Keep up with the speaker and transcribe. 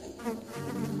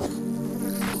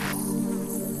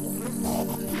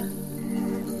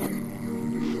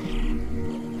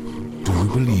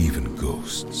believe in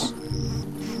ghosts,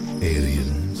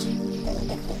 aliens,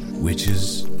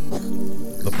 witches,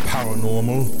 the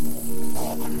paranormal?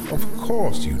 Of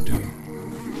course you do.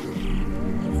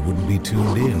 You wouldn't be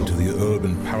tuned in to the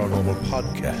Urban Paranormal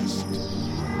Podcast.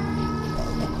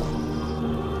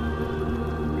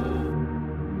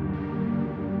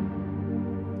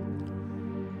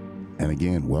 And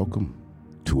again, welcome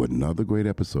to another great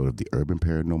episode of the Urban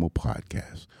Paranormal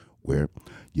Podcast, where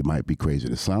you might be crazy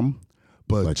to some,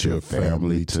 but your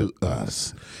family to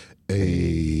us.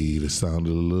 Hey, the sound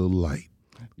of a little light.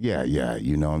 Yeah,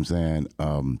 you know what I'm saying?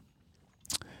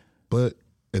 But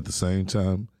at the same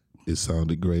time, it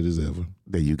sounded great as ever.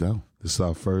 There you go. This is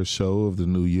our first show of the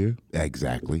new year.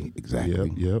 Exactly.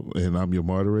 Yep. And I'm your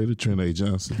moderator, Trent A.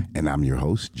 Johnson. And I'm your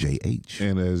host, J.H.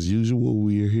 And as usual,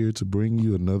 we are here to bring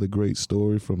you another great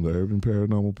story from the Urban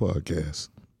Paranormal Podcast.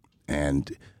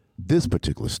 And this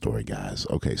particular story, guys,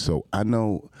 okay, so I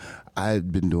know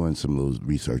I've been doing some little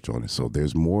research on it, so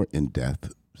there's more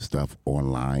in-depth stuff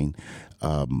online,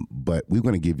 but we're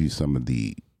going to give you some of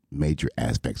the major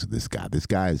aspects of this guy. This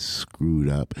guy is screwed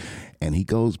up, and he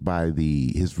goes by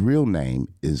his real name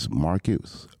is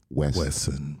Marcus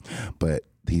Wesson, but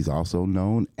he's also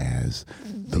known as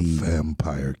the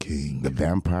Vampire King. The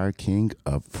Vampire King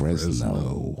of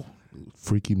Fresno.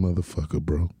 Freaky motherfucker,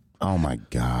 bro. Oh, my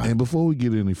God. And before we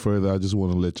get any further, I just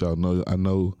want to let y'all know, I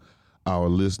know our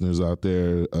listeners out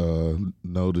there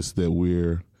notice that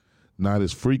we're not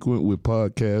as frequent with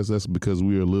podcasts. That's because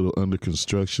we're a little under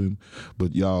construction.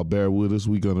 But y'all bear with us.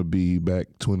 We're going to be back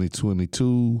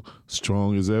 2022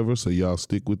 strong as ever. So y'all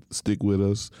stick with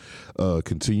us.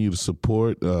 Continue to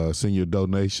support. Send your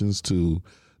donations to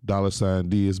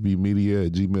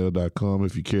 $DSBmedia@gmail.com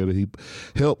if you care to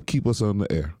help keep us on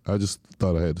the air. I just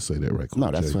thought I had to say that right quick.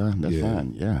 No, that's fine. That's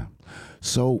fine. Yeah.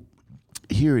 So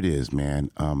here it is,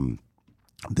 man.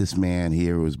 This man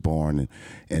here was born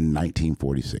in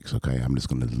 1946. Okay, I'm just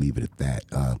going to leave it at that.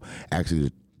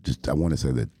 Actually, I want to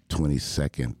say the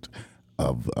 22nd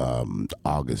of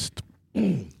August,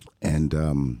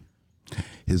 and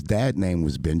his dad's name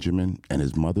was Benjamin, and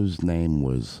his mother's name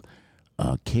was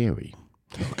Carrie.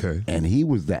 Okay, and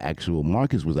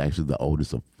Marcus was actually the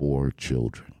oldest of 4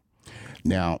 children.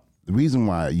 Now, the reason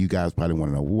why you guys probably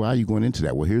want to know, why are you going into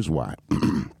that? Well, here's why.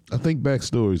 I think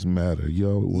backstories matter.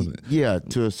 Y'all want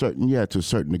to a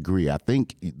certain degree. I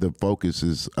think the focus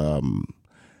is.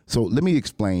 So let me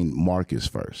explain Marcus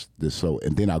first.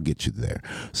 And then I'll get you there.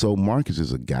 So Marcus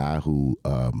is a guy who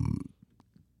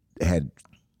had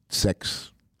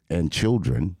sex and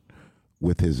children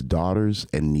with his daughters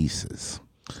and nieces.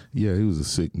 Yeah, he was a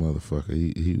sick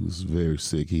motherfucker. He was very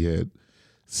sick. He had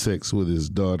sex with his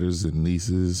daughters and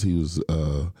nieces. He was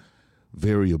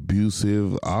very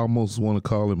abusive. I almost want to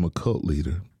call him a cult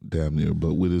leader, damn near,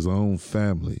 but with his own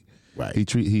family. Right. He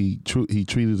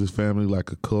treated his family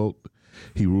like a cult.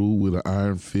 He ruled with an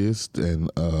iron fist,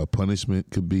 and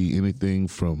punishment could be anything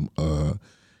from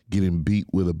getting beat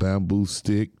with a bamboo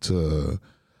stick to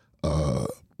I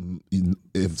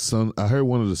heard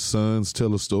one of the sons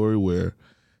tell a story where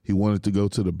he wanted to go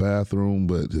to the bathroom,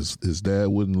 but his dad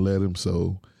wouldn't let him,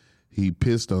 so he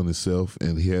pissed on himself,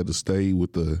 and he had to stay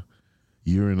with the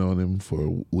urine on him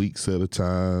for weeks at a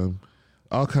time.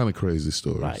 All kind of crazy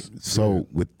stories. Right. So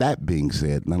with that being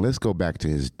said, now let's go back to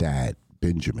his dad,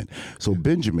 Benjamin. So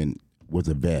Benjamin was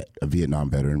a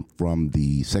Vietnam veteran from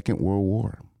the Second World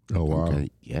War. Oh, wow. Okay.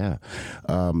 Yeah.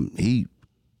 He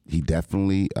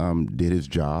definitely did his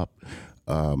job,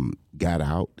 got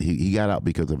out. He got out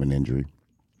because of an injury.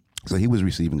 So he was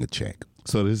receiving a check.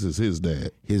 So this is his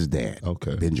dad? His dad.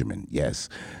 Okay. Benjamin, yes.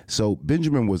 So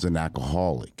Benjamin was an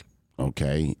alcoholic,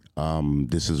 okay?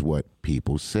 This is what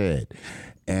people said.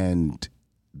 And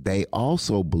they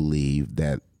also believed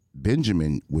that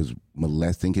Benjamin was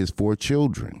molesting his 4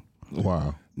 children.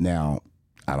 Wow. Now,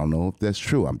 I don't know if that's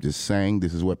true. I'm just saying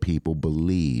this is what people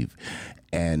believe.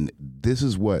 And this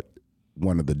is what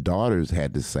one of the daughters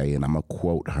had to say, and I'm going to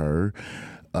quote her,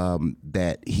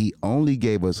 that he only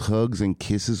gave us hugs and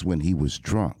kisses when he was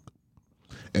drunk.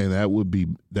 And that would be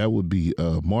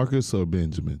Marcus or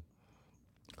Benjamin?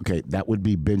 Okay, that would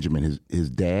be Benjamin, his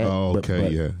dad. Oh,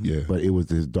 okay, yeah. But it was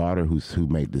his daughter who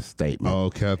made this statement. Oh,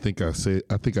 okay. I think I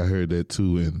heard that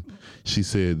too, and she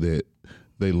said that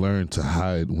they learned to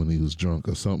hide when he was drunk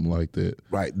or something like that.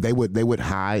 Right. They would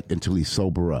hide until he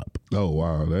sober up. Oh,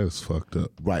 wow, that's fucked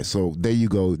up. Right. So there you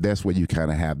go. That's where you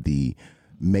kind of have the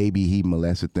maybe he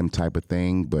molested them type of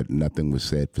thing, but nothing was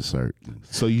said for certain.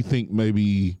 So you think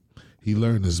maybe He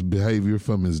learned his behavior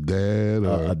from his dad.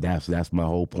 Or? That's my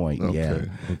whole point. Okay, Yeah.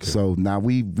 okay. So now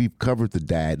we've covered the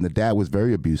dad, and the dad was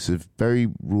very abusive, very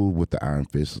ruled with the iron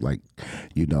fist, like,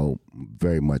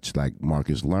 very much like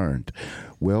Marcus learned.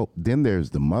 Well, then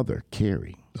there's the mother,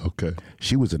 Carrie. Okay.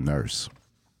 She was a nurse,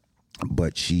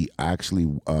 but she actually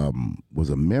was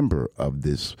a member of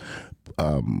this.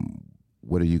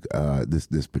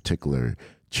 This particular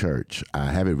church? I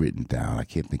have it written down. I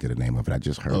can't think of the name of it. I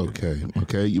just heard it.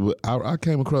 Okay. I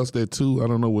came across that too. I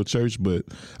don't know what church, but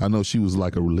I know she was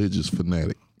like a religious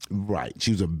fanatic. Right.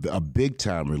 She was a big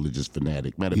time religious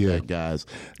fanatic. Matter of fact, guys,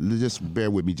 just bear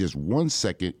with me just 1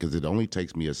 second because it only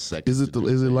takes me a second. Is it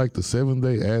like the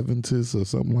Seventh-day Adventist or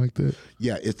something like that?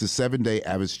 Yeah, it's the Seventh-day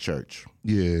Adventist Church.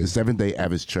 Yeah. The Seventh-day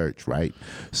Adventist Church, right?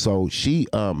 So she,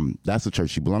 that's the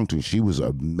church she belonged to. She was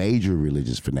a major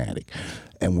religious fanatic.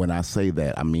 And when I say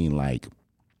that, I mean like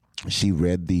she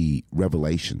read the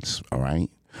Revelations, all right?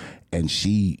 And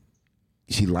she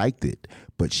liked it,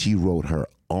 but she wrote her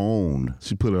own.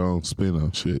 She put her own spin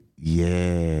on shit.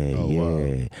 Yeah,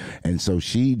 Wow. And so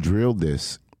she drilled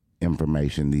this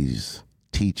information, these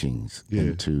teachings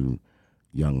into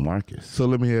young Marcus. So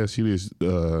let me ask you this.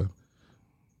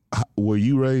 Were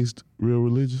you raised real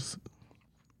religious?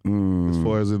 As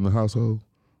far as in the household?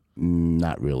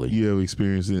 Not really. You ever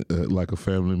experienced it, like a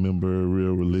family member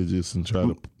real religious and try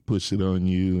to push it on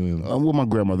you? And Well, my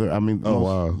grandmother. I mean,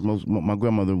 wow. my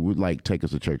grandmother would like take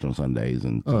us to church on Sundays,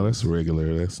 and that's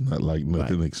regular. That's not like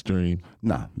nothing extreme.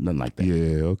 nah, nothing like that.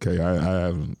 Yeah, okay. I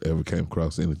haven't ever came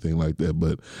across anything like that,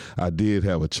 but I did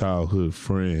have a childhood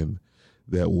friend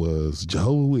that was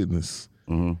Jehovah's Witness,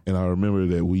 and I remember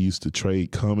that we used to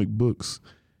trade comic books.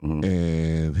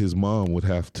 And his mom would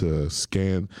have to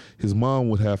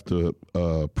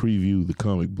preview the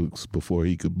comic books before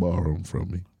he could borrow them from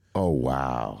me. Oh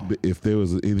wow! If there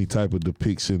was any type of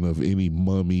depiction of any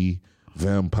mummy,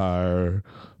 vampire,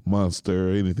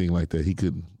 monster, anything like that, he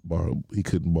couldn't borrow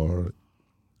it.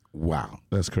 Wow,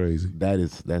 That's crazy.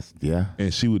 That's yeah.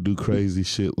 And she would do crazy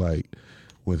shit like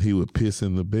when he would piss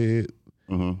in the bed,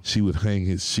 she would hang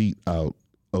his sheet out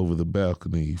over the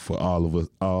balcony for all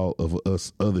of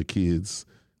us other kids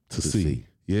to see.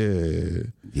 Yeah.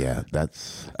 Yeah,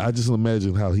 that's I just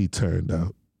imagine how he turned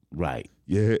out. right.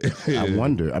 Yeah. I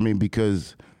wonder. I mean,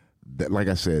 because like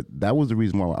I said, that was the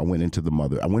reason why I went into the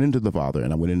mother. I went into the father,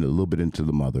 and I went into a little bit into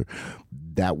the mother.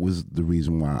 That was the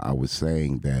reason why I was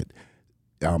saying that.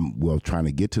 Trying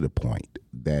to get to the point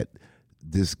that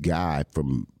this guy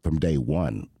from day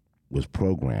one was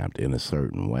programmed in a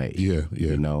certain way. Yeah.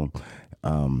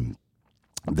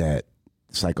 That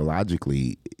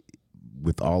psychologically,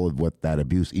 with all of what that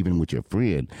abuse, even with your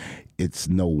friend, it's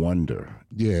no wonder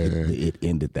it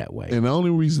ended that way. And the only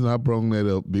reason I brought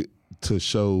that up to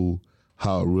show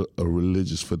how a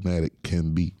religious fanatic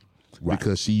can be, Right.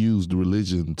 because she used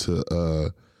religion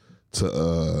to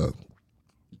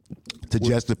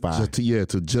justify.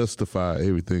 to justify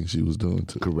everything she was doing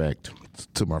Correct.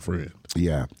 to my friend.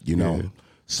 Yeah, Yeah.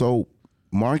 So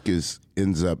Marcus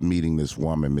ends up meeting this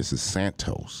woman, Mrs.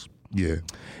 Santos. Yeah,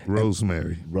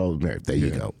 Rosemary. Rosemary, there you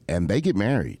go. And they get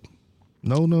married.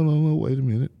 No. Wait a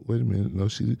minute. No,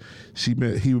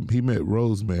 he met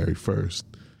Rosemary first,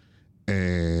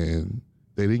 and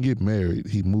they didn't get married.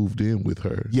 He moved in with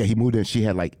her. Yeah, he moved in. She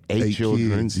had like eight children.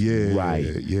 Kids. Yeah, right.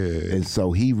 Yeah, And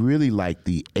so he really liked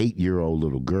the 8-year-old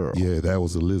little girl. yeah. That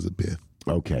was Elizabeth.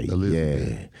 Okay.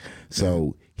 Elizabeth. Yeah.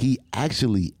 So he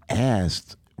actually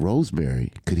asked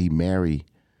Rosemary, could he marry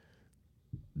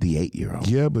the 8-year-old?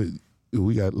 Yeah, but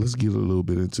let's get a little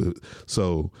bit into it.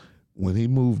 So when he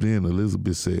moved in,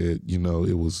 Elizabeth said,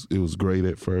 it was great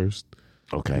at first.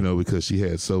 Okay. Because she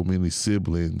had so many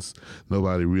siblings,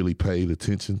 nobody really paid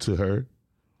attention to her.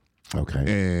 Okay.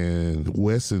 And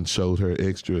Wesson showed her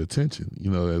extra attention.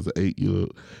 As an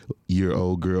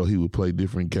 8-year-old girl, he would play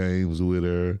different games with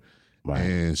her. Right.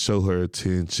 And show her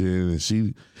attention,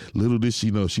 and little did she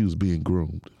know she was being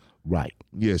groomed. Right.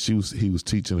 Yeah, he was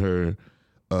teaching her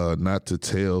not to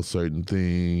tell certain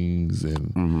things,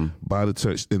 and by the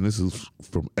time, and this is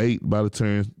from 8. By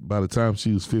the time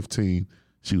she was 15,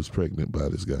 she was pregnant by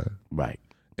this guy. Right.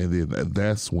 And then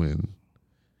that's when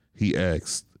he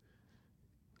asked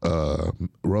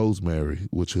Rosemary,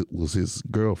 which was his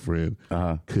girlfriend,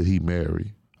 could he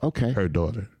marry her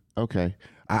daughter? Okay.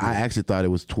 I actually thought it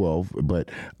was 12, but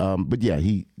yeah,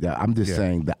 I'm just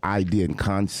saying the idea and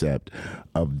concept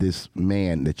of this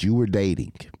man that you were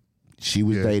dating, she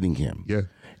was dating him. Yeah.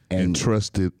 And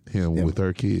trusted him with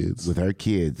her kids. With her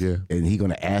kids. Yeah. And he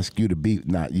going to ask you to be,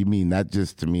 not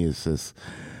just to me, it's just,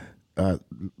 the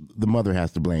mother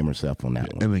has to blame herself on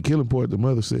that one. And in Killing Port, the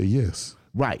mother said yes.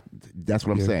 Right. That's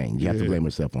what I'm saying. You have to blame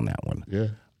yourself on that one. Yeah.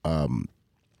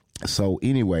 So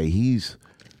anyway, he's,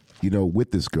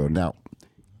 with this girl. Now,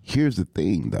 here's the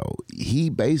thing, though. He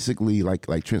basically, like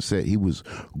Trent said, he was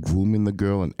grooming the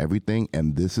girl and everything,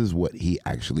 and this is what he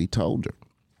actually told her.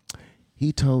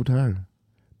 He told her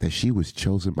that she was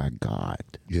chosen by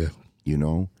God, Yeah.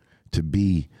 To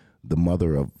be the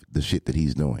mother of the shit that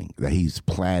he's doing, that he's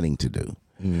planning to do.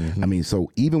 I mean, so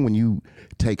even when you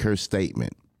take her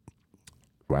statement,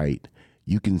 right,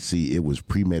 you can see it was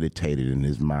premeditated in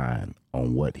his mind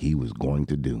on what he was going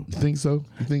to do. You think so?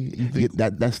 You think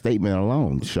That statement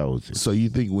alone shows it. So you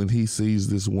think when he sees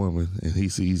this woman and he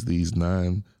sees these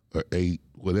 9 or 8,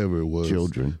 whatever it was,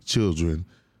 Children,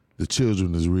 the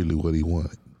children is really what he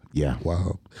wanted. yeah.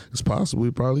 Wow, it's possible.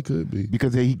 It probably could be.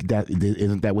 Because isn't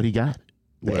that what he got?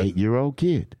 The What? 8-year-old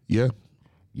kid, Yeah,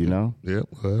 yeah.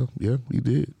 Well, yeah, he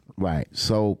did. right?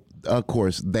 So of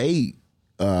course they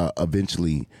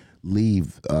eventually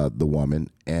leave the woman,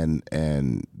 and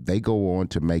they go on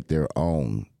to make their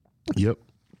own. Yep.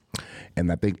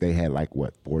 And I think they had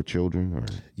 4 children, or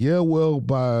Yeah. Well,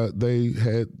 they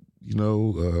had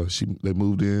they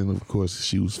moved in. Of course,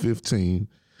 she was 15,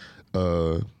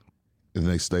 and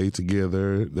they stayed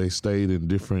together. They stayed in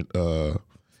different.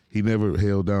 He never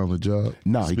held down the job.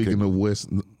 No, he Speaking couldn't.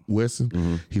 of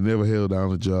Wesson, he never held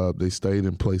down the job. They stayed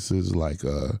in places like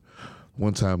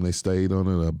one time they stayed on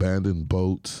an abandoned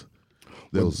boat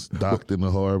that was docked in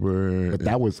the harbor. but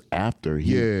that was after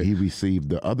he received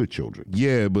the other children.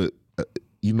 Yeah, but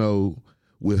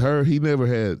with her, he never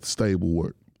had stable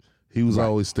work. He was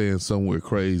always staying somewhere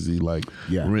crazy, like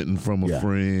renting from a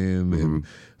friend and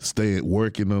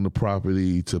working on the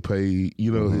property to pay,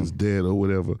 his debt or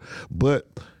whatever. But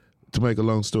to make a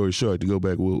long story short, to go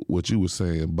back with what you were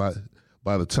saying,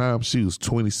 by the time she was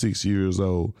 26 years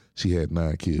old, she had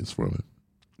 9 kids from him.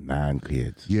 9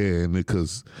 kids. Yeah, and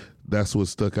because that's what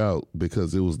stuck out,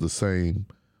 because it was the same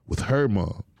with her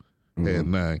mom, had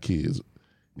 9 kids.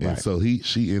 And Right. so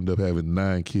she ended up having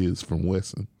 9 kids from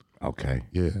Wesson. Okay.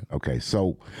 Yeah. Okay.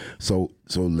 So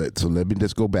let me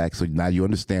just go back. So now you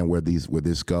understand where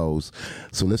this goes.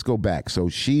 So let's go back. So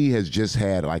she has just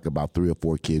had about 3 or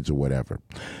 4 kids or whatever.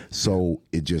 So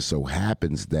it just so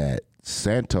happens that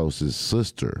Santos's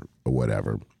sister or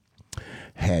whatever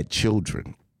had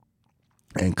children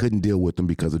and couldn't deal with them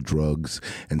because of drugs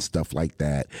and stuff like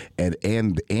that, and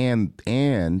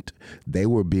they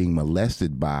were being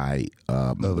molested by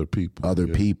Other people.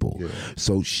 people. Yeah.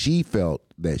 So she felt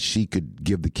that she could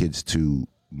give the kids to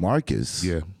Marcus,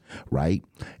 Yeah. right,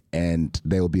 and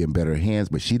they would be in better hands.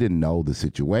 But she didn't know the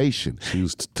situation, She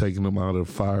was taking them out of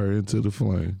fire into the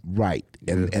flame. right?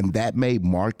 And that made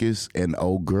Marcus and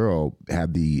old girl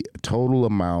have the total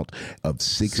amount of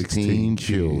 16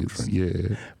 children, kids.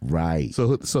 Yeah. right?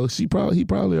 So he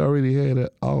probably already had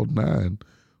all 9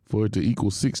 for it to equal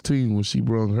 16 when she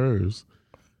brung hers.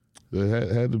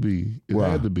 It had to be. It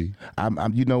had to be. I'm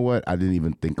you know what? I didn't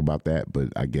even think about that, but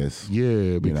I guess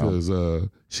Yeah, because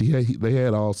they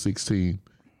had all 16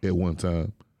 at one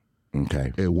time,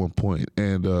 okay. at one point.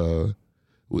 And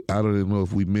I don't even know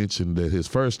if we mentioned that his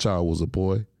first child was a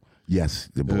boy. Yes,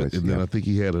 the boys. And then I think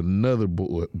he had another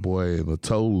boy, and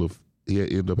he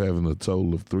ended up having a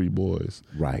total of 3 boys.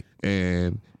 right.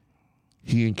 And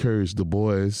he encouraged the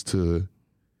boys to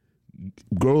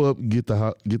grow up, get the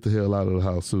hell out of the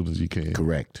house as soon as you can.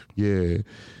 Correct. Yeah,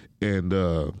 and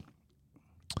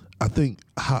I think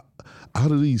out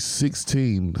of these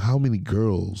 16, how many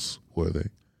girls were they?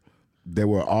 They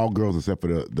were all girls except for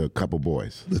the couple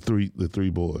boys. The three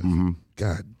boys. Mm-hmm.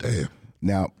 God damn.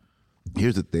 Now,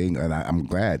 here's the thing, and I'm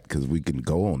glad because we can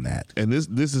go on that. And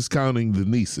this is counting the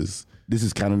nieces. This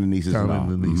is counting the nieces. Counting and all.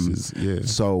 the nieces. Mhm. Yeah.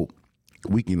 So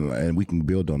we can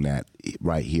build on that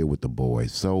right here with the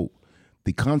boys. So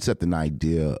the concept and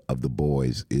idea of the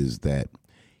boys is that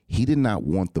he did not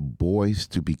want the boys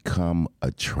to become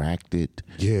attracted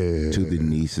to the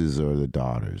nieces or the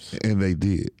daughters. And they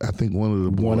did. I think one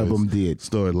of them did.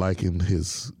 Started liking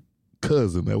his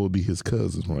cousin. That would be his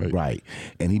cousin, right? Right.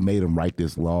 And he made him write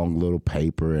this long little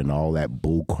paper and all that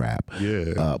bull crap.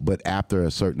 Yeah. But after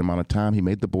a certain amount of time, he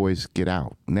made the boys get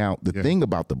out. Now, the thing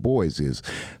about the boys is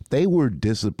they were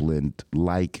disciplined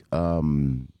like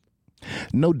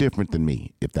no different than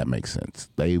me, if that makes sense.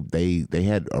 They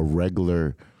had a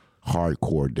regular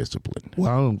hardcore discipline.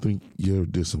 Well, I don't think your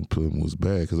discipline was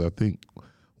bad, because I think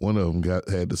one of them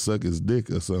had to suck his dick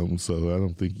or something. So I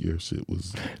don't think your shit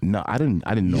was. No, I didn't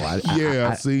know.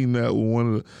 I seen that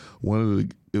with one of the.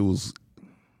 It was,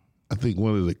 I think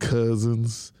one of the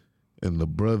cousins and the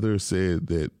brother said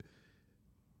that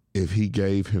if he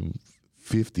gave him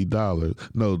 $50.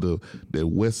 No, that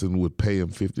Wesson would pay him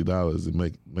 $50 and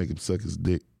make him suck his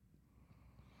dick.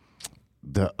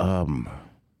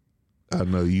 I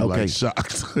know you Okay. like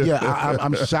shocked. Yeah,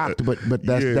 I'm shocked, but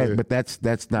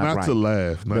that's not right. Not to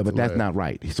laugh. But that's not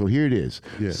right. So here it is.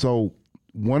 Yeah. So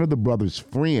one of the brother's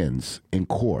friends in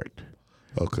court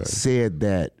Okay. said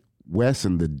that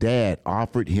Wesson, the dad,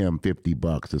 offered him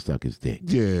 $50 to suck his dick.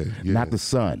 Yeah. Not the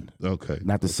son. Okay.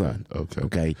 Not the son. Okay.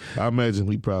 Okay. I imagine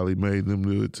he probably made them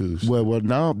do it too. Well,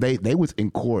 no, they was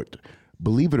in court.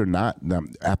 Believe it or not, now,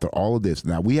 after all of this,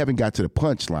 now we haven't got to the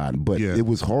punchline, but Yeah. it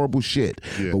was horrible shit.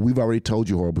 Yeah. But we've already told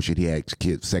you horrible shit. He had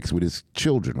sex with his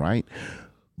children, right?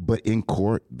 But in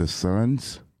court, the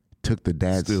sons took the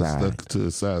dad's Still side. stuck to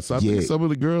the side. So I Yeah. think some of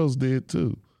the girls did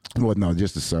too. Well, no,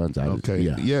 just the sons. Okay.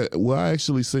 Yeah. Well, I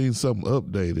actually seen something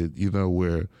updated,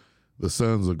 where the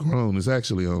sons are grown. It's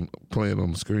actually playing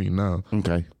on the screen now.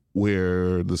 Okay.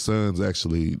 Where the sons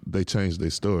actually, they changed their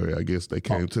story. I guess they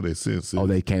came to their senses. Oh,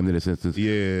 they came to the senses.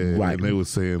 Yeah, Right. and they were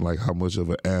saying like how much of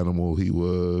an animal he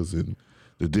was and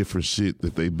the different shit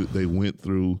that they went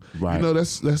through. Right.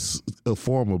 That's a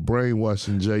form of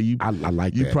brainwashing, Jay. I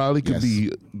like you that. probably could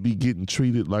Yes. be getting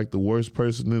treated like the worst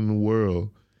person in the world,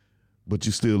 but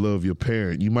you still love your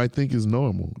parent. You might think it's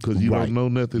normal because you Right. don't know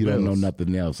nothing You else. don't know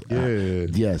nothing else. Yeah.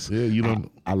 Yes. Yeah, you don't.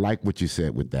 I like what you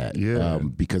said with that. Yeah.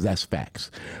 Because that's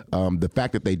facts. The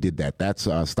fact that they did that's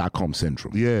Stockholm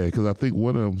Syndrome. Yeah, because I think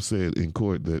one of them said in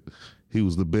court that he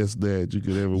was the best dad you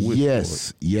could ever wish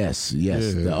Yes. Yeah.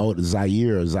 The old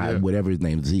Zaire or Yeah. whatever his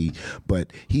name is,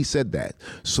 but he said that.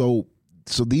 So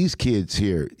these kids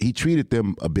here, he treated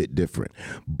them a bit different,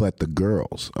 but the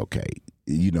girls, okay,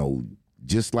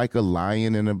 just like a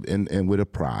lion and with a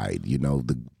pride,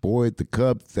 the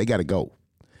cubs, they got to go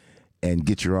and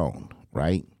get your own,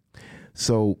 right?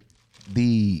 So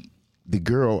the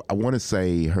girl, I want to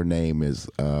say her name is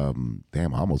I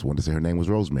almost wanted to say her name was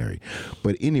Rosemary,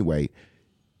 but anyway,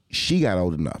 she got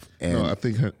old enough, and No, I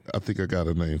think I got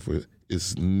a name for it.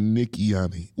 It's Nick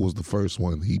Yanni was the first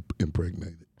one he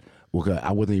impregnated. well,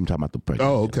 I wasn't even talking about the pregnant.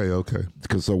 Oh, okay.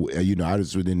 Because I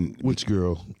just didn't. Which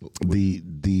girl?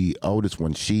 The oldest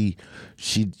one, she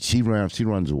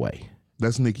runs away.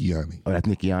 That's Nick Yanni. Oh, that's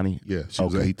Nikiani? Yeah, she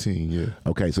was Okay. 18. Yeah.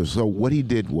 Okay, so what he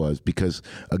did was, because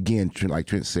again, like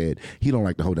Trent said, he don't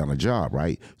like to hold down a job,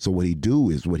 right? So what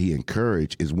he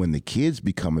encouraged is when the kids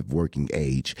become of working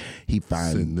age, he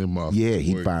find Send them off Yeah, to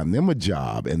he work. find them a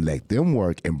job and let them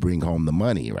work and bring home the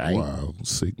money, right? Wow,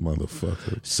 sick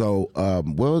motherfucker. So,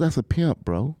 well, that's a pimp,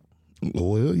 bro.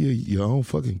 Well, your own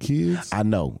fucking kids. I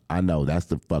know. That's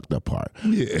the fucked up part.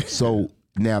 Yeah. So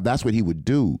now that's what he would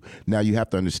do. Now you have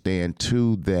to understand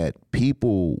too that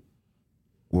people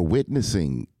were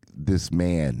witnessing this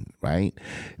man, right?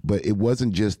 But it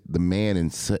wasn't just the man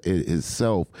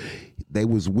himself. They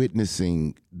was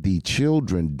witnessing the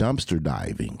children dumpster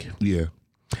diving. Yeah.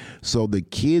 So the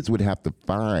kids would have to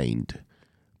find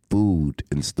food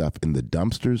and stuff in the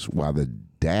dumpsters while the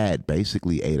dad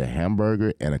basically ate a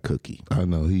hamburger and a cookie. I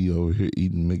know he over here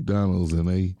eating McDonald's and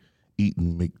they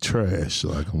eating McTrash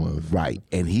like a motherfucker. Right.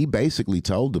 And he basically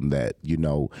told them that, he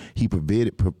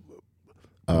provided,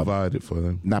 Provided for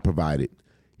them. not provided,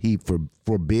 he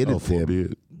forbidden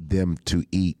forbid. them to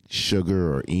eat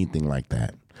sugar or anything like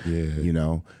that.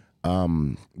 Yeah.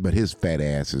 But his fat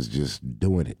ass is just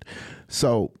doing it.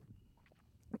 So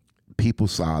people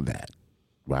saw that,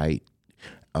 right?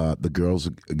 The girls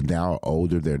now are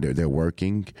older. They're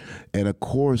working, and of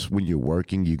course, when you're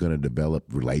working, you're going to develop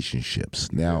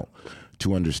relationships. Now,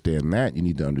 to understand that, you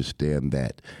need to understand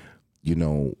that,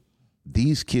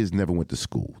 these kids never went to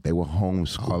school. They were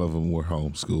homeschooled. All of them were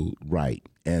homeschooled. Right.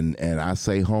 And I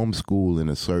say homeschool in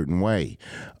a certain way.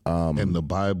 And the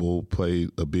Bible played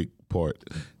a big part.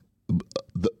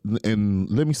 And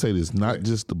let me say this, not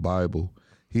just the Bible.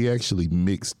 He actually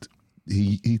mixed,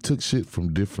 he took shit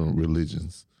from different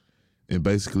religions and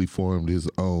basically formed his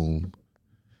own.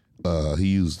 He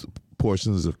used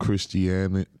portions of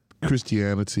Christianity,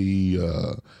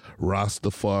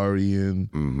 Rastafarian,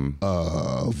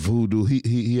 voodoo.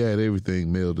 He had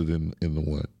everything melded in the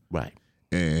one. Right.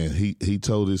 And he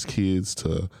told his kids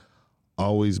to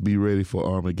always be ready for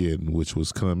Armageddon, which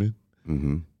was coming,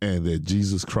 and that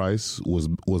Jesus Christ was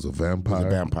a vampire. He's a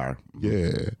vampire.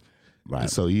 Yeah. Right. And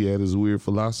so he had his weird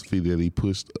philosophy that he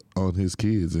pushed on his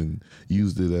kids and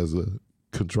used it as a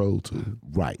control tool.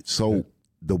 Right. So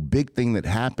the big thing that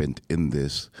happened in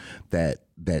this that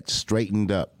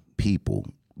straightened up people,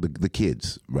 the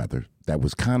kids rather, they were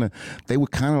kind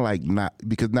of like not,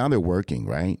 because now they're working,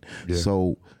 right? Yeah.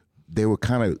 So they were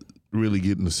kind of Really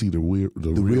getting to see the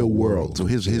real world. So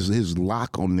his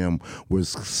lock on them was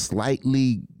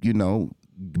slightly,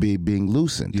 being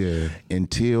loosened. Yeah.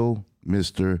 Until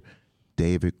Mr.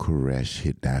 David Koresh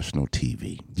hit national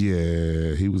TV.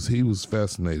 Yeah, he was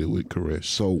fascinated with Koresh.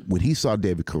 So when he saw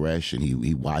David Koresh and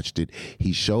he watched it,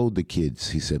 he showed the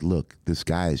kids, he said, look, this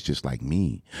guy is just like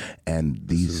me. And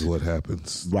This is what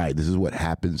happens. Right, this is what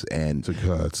happens. And to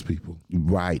God's people.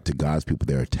 Right, to God's people.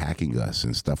 They're attacking us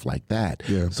and stuff like that.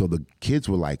 Yeah. So the kids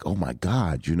were like, oh my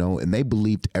God, and they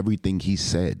believed everything he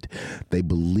said. They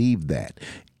believed that.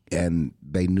 And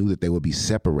they knew that they would be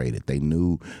separated. They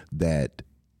knew that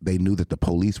the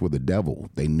police were the devil.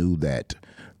 They knew that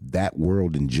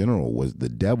world in general was the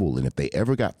devil. And if they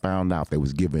ever got found out, they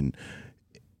was given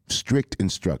strict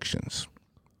instructions,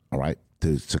 all right,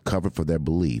 to cover for their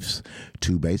beliefs,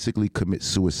 to basically commit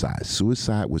suicide.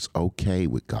 Suicide was okay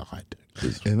with God.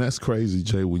 And that's crazy,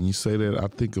 Jay. When you say that, I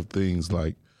think of things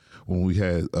like when we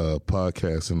had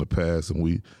podcasts in the past and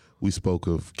we spoke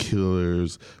of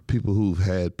killers, people who've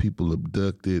had people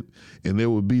abducted, and there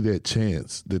would be that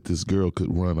chance that this girl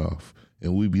could run off.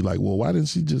 And we'd be like, well, why didn't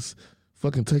she just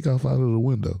fucking take off out of the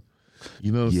window?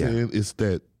 You know what I'm saying? It's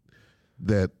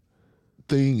that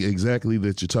thing exactly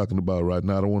that you're talking about right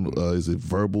now. I don't want is it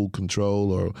verbal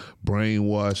control or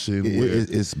brainwashing?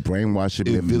 It's brainwashing.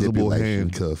 Invisible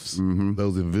handcuffs. Mm-hmm.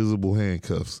 Those invisible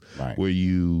handcuffs, right, where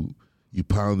you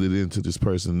pound it into this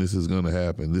person, this is going to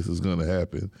happen, this is going to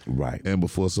happen. Right. And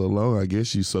before so long, I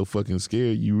guess you're so fucking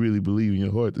scared, you really believe in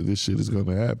your heart that this shit is going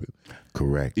to happen.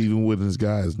 Correct. Even when this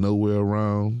guy is nowhere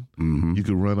around, you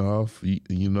could run off,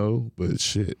 but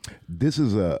shit. This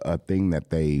is a thing that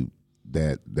they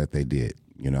did,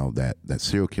 that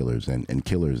serial killers and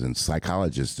killers and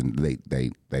psychologists, and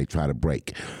they try to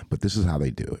break. But this is how they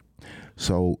do it.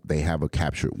 So they have a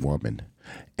captured woman,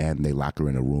 and they lock her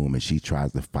in a room, and she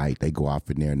tries to fight. They go off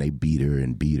in there and they beat her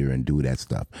and do that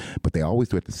stuff. But they always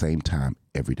do it at the same time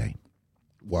every day.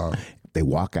 Wow. They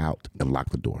walk out and lock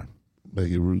the door.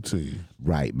 Make it routine.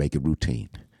 Right, make it routine.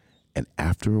 And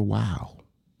after a while,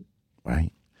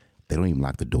 right, they don't even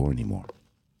lock the door anymore.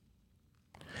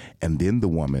 And then the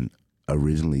woman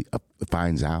originally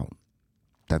finds out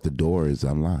that the door is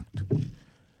unlocked.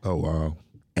 Oh, wow.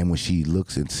 And when she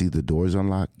looks and sees the doors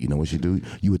unlocked, you know what she do?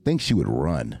 You would think she would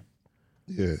run.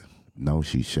 Yeah. No,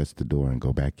 she shuts the door and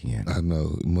go back in. I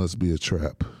know. It must be a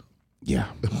trap. Yeah.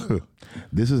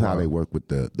 This is how they work with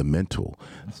the mental,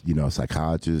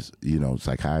 psychologists,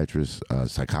 psychiatrists,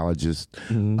 psychologists.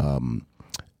 Mm-hmm.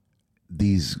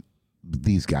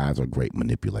 These guys are great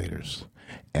manipulators.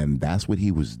 And that's what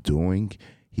he was doing.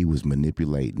 He was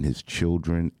manipulating his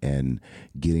children and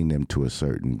getting them to a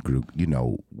certain group,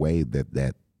 way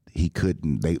that he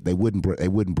couldn't. They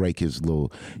wouldn't break his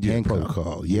little handcuff.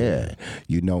 Protocol. Yeah,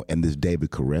 And this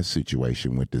David Koresh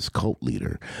situation with this cult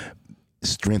leader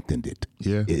strengthened it.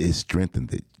 Yeah, it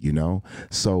strengthened it.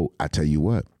 So I tell you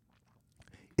what,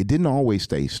 it didn't always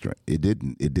stay straight. It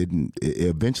didn't.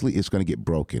 Eventually, it's going to get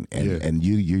broken, and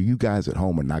you guys at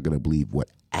home are not going to believe what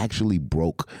actually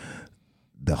broke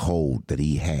the hold that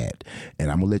he had. And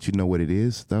I'm going to let you know what it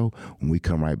is, though, when we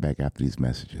come right back after these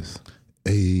messages.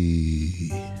 Hey.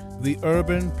 The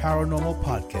Urban Paranormal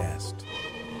Podcast.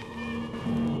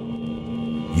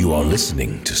 You are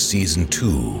listening to Season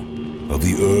 2 of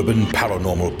the Urban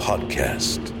Paranormal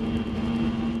Podcast.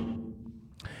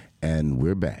 And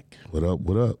we're back. What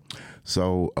up?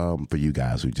 So, for you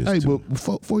guys who just... Hey, but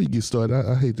before you get started,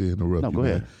 I hate to interrupt you. No, go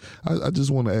ahead. I just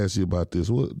want to ask you about this.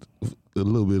 A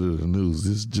little bit of the news.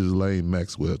 This Ghislaine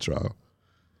Maxwell trial.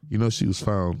 She was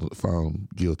found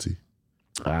guilty.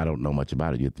 I don't know much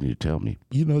about it. You need to tell me.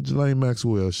 Ghislaine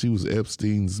Maxwell, she was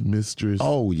Epstein's mistress.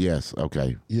 Oh, yes.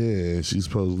 Okay. Yeah, she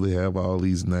supposedly have all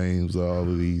these names, all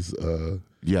of these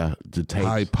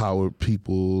high-powered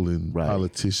people and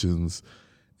politicians.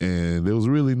 And there was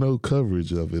really no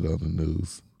coverage of it on the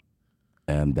news.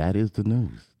 And that is the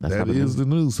news. That is the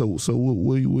news. So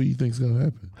what do you think's going to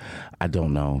happen? I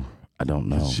don't know.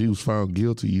 She was found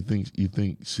guilty. You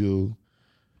think she'll,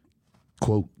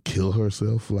 quote, kill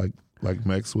herself like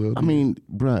Maxwell did? I mean,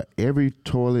 bruh, every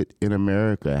toilet in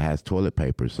America has toilet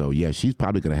paper. So, yeah, she's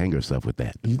probably going to hang herself with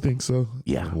that. You think so?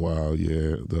 Yeah. Wow,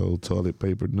 yeah. The old toilet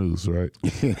paper news, right?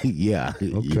 Yeah.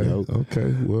 Okay.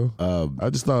 Okay. Well, I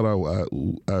just thought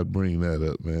I'd bring that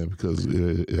up, man, because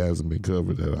it hasn't been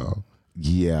covered at all.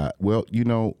 Yeah. Well,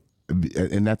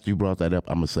 and after you brought that up,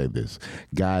 I'm going to say this.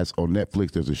 Guys, on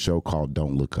Netflix, there's a show called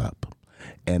Don't Look Up.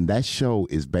 And that show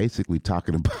is basically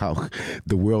talking about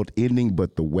the world ending,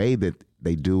 but the way that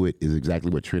they do it is exactly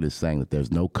what Trent is saying, that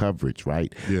there's no coverage,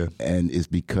 right? Yeah. And it's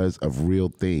because of real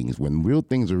things. When real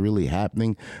things are really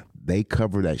happening, they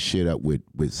cover that shit up with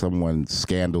someone's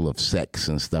scandal of sex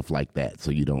and stuff like that,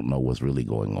 so you don't know what's really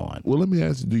going on. Well, let me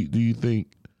ask you, do you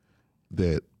think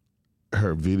that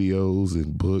her videos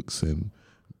and books and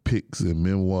pics and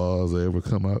memoirs ever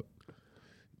come out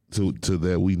to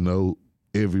that we know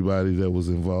everybody that was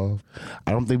involved?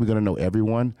 I don't think we're going to know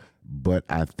everyone, but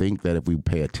I think that if we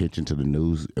pay attention to the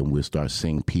news and we'll start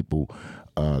seeing people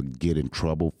get in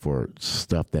trouble for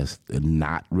stuff that's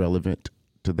not relevant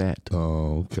to that.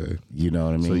 Oh, okay. You know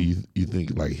what I mean? So you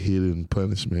think like hidden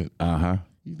punishment? Uh-huh.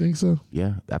 You think so?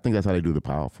 Yeah, I think that's how they do the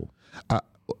powerful.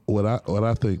 What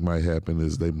I think might happen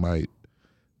is they might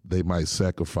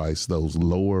sacrifice those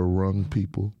lower rung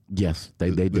people. Yes, they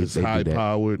high do that.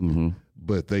 powered, Mm-hmm.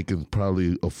 but they can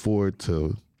probably afford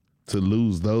to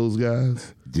lose those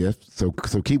guys. Just so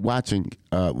keep watching.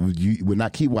 You will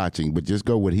not keep watching, but just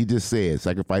go what he just said.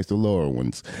 Sacrifice the lower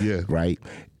ones. Yeah. Right.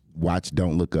 Watch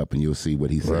Don't Look Up, and you'll see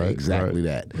what he said. Right, exactly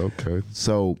right. that. Okay.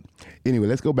 So anyway,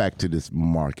 let's go back to this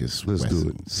Marcus. Let's do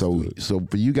Wesson. it. So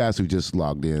for you guys who just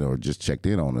logged in or just checked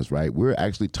in on us, right? We're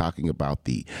actually talking about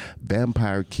the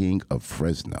Vampire King of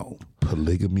Fresno.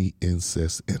 Polygamy,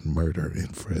 incest, and murder in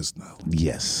Fresno.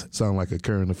 Yes. Sound like a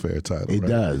current affair title. It right?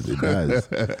 does. It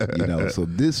does. So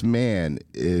this man,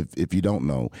 if you don't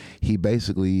know, he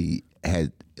basically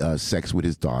had sex with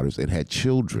his daughters and had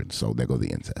children. So there go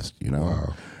the incest.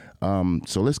 Wow.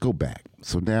 So let's go back.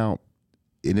 So now,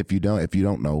 and if you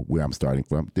don't know where I'm starting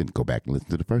from, then go back and listen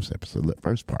to the first episode, the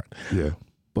first part. Yeah.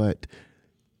 But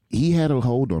he had a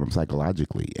hold on him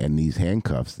psychologically, and these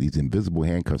handcuffs, these invisible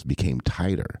handcuffs, became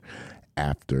tighter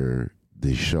after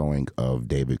the showing of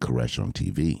David Koresh on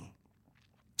TV.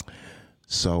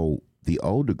 So the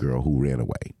older girl who ran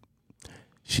away,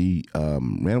 she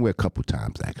ran away a couple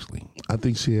times actually. I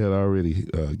think she had already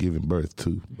given birth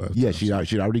to. Yeah, she'd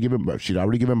already given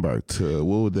birth.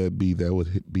 What would that be? That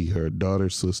would be her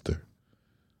daughter's sister.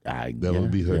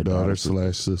 Would be her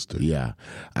daughter/sister. Yeah.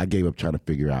 I gave up trying to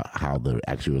figure out how the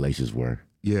actual relations were.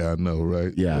 Yeah, I know,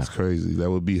 right? Yeah. That's crazy. That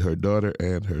would be her daughter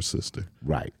and her sister.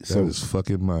 Right. That is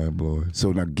fucking mind-blowing.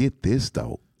 So now get this,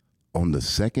 though. On the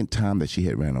second time that she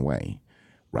had ran away,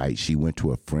 right, she went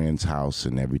to a friend's house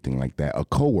and everything like that, a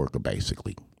coworker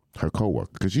basically, her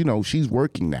coworker. Because, she's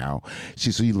working now.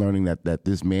 She's learning that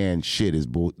this man shit is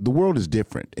bull. The world is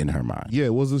different in her mind. Yeah,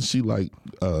 wasn't she like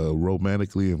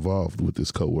romantically involved with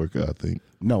this coworker, I think?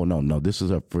 No. This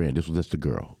is her friend. This was just the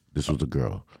girl.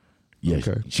 Yeah,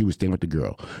 Okay. she was staying with the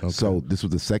girl. Okay. So this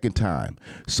was the second time.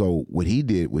 So what he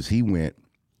did was he went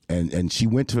and she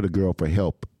went to the girl for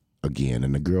help again.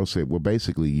 And the girl said, well,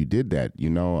 basically you did that.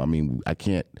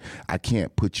 I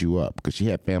can't put you up, because she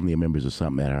had family members or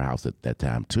something at her house at that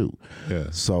time too.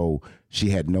 Yeah. So she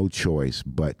had no choice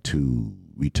but to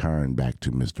return back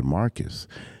to Mr. Marcus.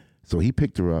 So he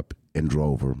picked her up and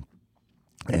drove her.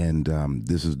 And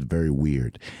this is very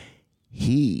weird.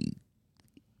 He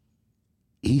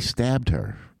stabbed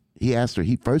her. He asked her,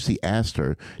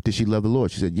 did she love the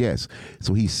Lord? She said, yes.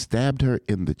 So he stabbed her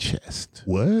in the chest.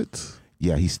 What?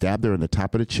 Yeah, he stabbed her in the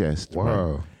top of the chest. Wow.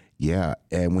 Right? Yeah,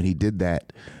 and when he did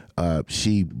that,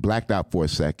 she blacked out for a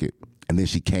second, and then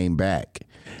she came back,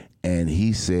 and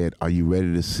he said, are you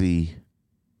ready to see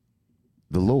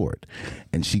the Lord?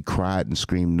 And she cried and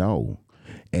screamed no.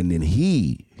 And then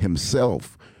he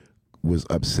himself was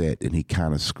upset, and he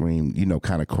kind of screamed,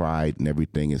 kind of cried and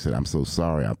everything, and said, I'm so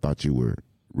sorry, I thought you were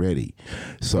ready.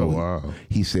 So wow.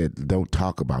 He said, don't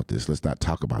talk about this. Let's not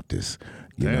talk about this.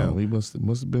 Damn, he must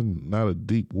have been not a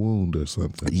deep wound or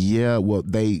something. Yeah, well,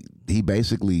 he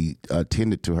basically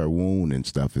tended to her wound and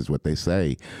stuff, is what they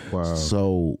say. Wow.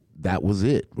 So that was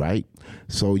it, right?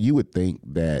 So you would think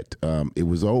that it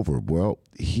was over. Well,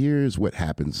 here's what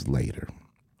happens later.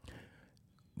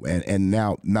 And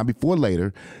now before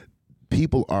later,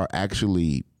 people are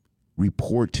actually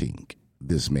reporting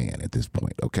this man at this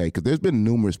point, okay? Because there's been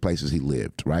numerous places he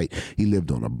lived, right? He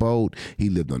lived on a boat. He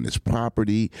lived on this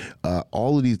property,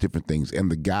 all of these different things. And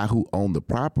the guy who owned the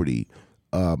property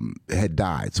had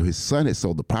died. So his son had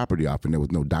sold the property off, and there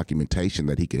was no documentation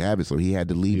that he could have it. So he had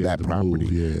to leave that property.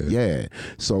 Yeah.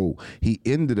 So he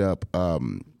ended up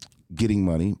getting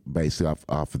money based off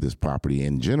of this property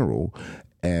in general,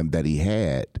 and that he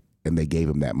had, and they gave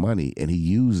him that money, and he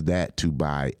used that to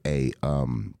buy a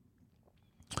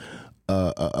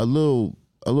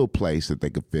little place that they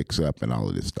could fix up and all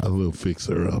of this stuff. A little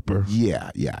fixer-upper.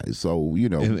 Yeah. So,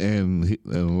 And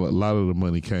a lot of the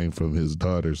money came from his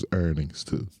daughter's earnings,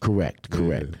 too. Correct.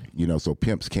 So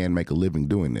pimps can make a living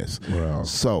doing this. Wow.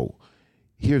 So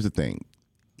here's the thing.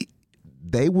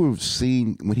 They were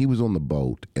seeing, when he was on the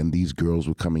boat and these girls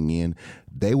were coming in,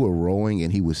 they were rowing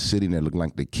and he was sitting there looking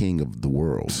like the king of the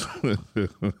world.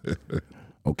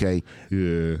 Okay?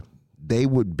 Yeah. They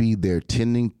would be there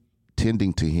tending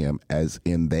tending to him, as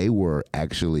in they were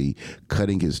actually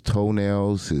cutting his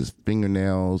toenails, his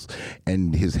fingernails,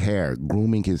 and his hair,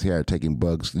 grooming his hair, taking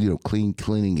bugs,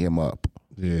 cleaning him up.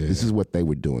 Yeah. This is what they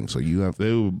were doing. So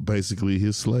they were basically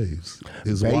his slaves,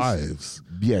 his wives.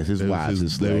 Yes, his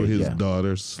wives. They were his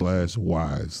daughters /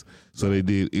 wives. So they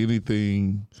did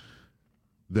anything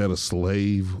that a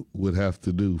slave would have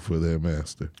to do for their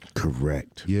master.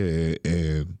 Correct. Yeah,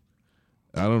 and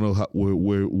I don't know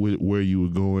where you were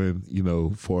going,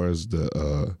 as far as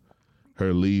the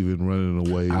her leaving, running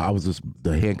away. I was just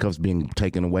the handcuffs being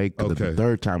taken away because the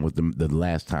third time was the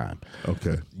last time.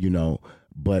 Okay.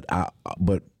 But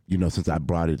since I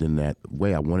brought it in that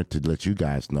way, I wanted to let you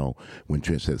guys know when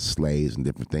Trent said slaves and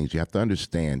different things, you have to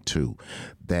understand too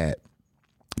that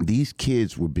these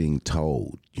kids were being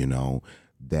told,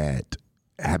 that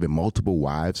having multiple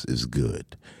wives is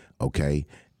good. Okay.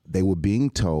 They were being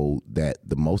told that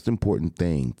the most important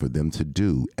thing for them to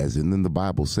do, as in the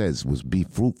Bible says, was be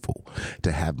fruitful,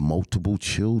 to have multiple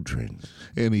children.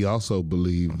 And he also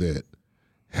believed that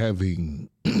having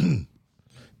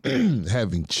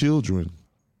children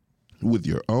with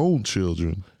your own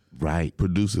children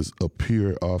produces a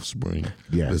pure offspring.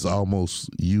 Yeah. It's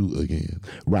almost you again.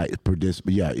 Right.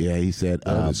 Yeah, he said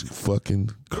that is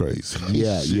fucking crazy.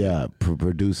 Yeah.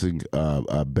 Producing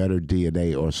a better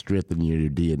DNA or strengthening your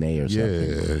DNA or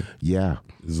something. Yeah.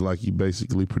 It's like you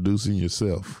basically producing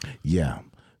yourself. Yeah.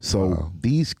 So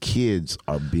these kids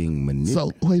are being manipulated.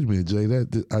 So wait a minute, Jay,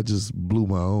 that I just blew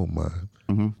my own mind.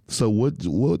 Mm-hmm. So what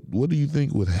do you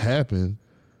think would happen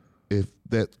if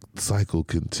that cycle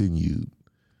continued?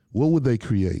 What would they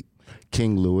create?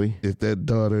 King Louis. If that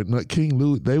daughter, not King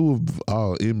Louis, they were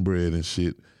all inbred and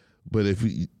shit. But if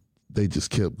they just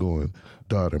kept going,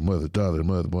 daughter, mother,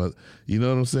 mother. You know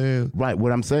what I'm saying? Right.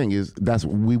 What I'm saying is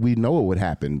we know what would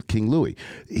happen. King Louis,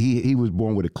 he was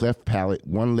born with a cleft palate.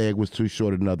 One leg was too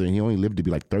short than another, and he only lived to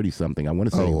be like 30 something. I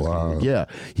want to say,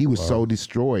 he was so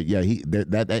destroyed. Yeah,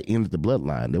 that ended the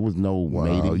bloodline. There was no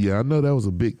mating. Yeah, I know that was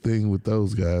a big thing with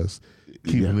those guys.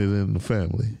 Keeping it in the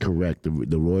family. Correct.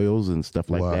 The royals and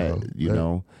stuff like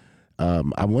that,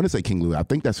 I want to say King Louis. I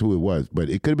think that's who it was, but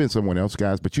it could have been someone else,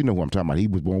 guys. But you know who I'm talking about. He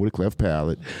was born with a cleft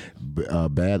palate,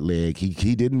 bad leg.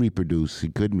 He didn't reproduce. He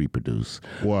couldn't reproduce.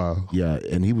 Wow. Yeah,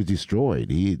 and he was destroyed.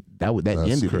 That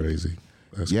ended crazy.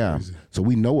 That's crazy. So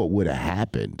we know what would have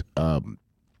happened.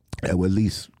 At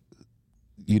least,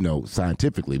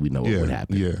 scientifically, we know what would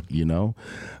happen. Yeah.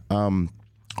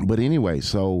 But anyway,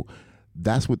 so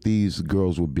that's what these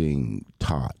girls were being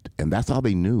taught, and that's all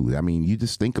they knew. I mean, you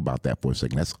just think about that for a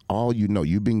second. That's all you know.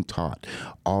 You're being taught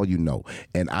all you know.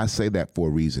 And I say that for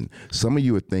a reason. Some of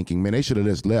you are thinking, man, they should have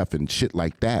just left and shit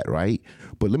like that, right?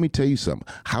 But let me tell you something.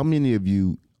 How many of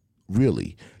you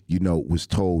really, was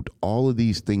told all of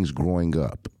these things growing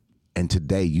up, and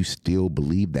today you still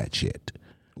believe that shit?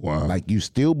 Wow. Like, you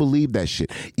still believe that shit,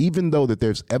 even though that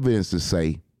there's evidence to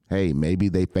say, hey, maybe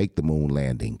they faked the moon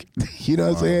landing. You know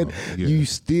what I'm saying? Yeah. You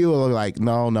still are like,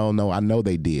 no, I know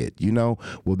they did.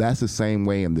 Well, that's the same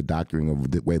way in the doctoring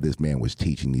of the way this man was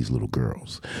teaching these little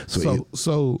girls.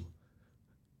 So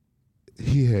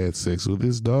he had sex with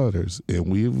his daughters,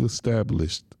 and we've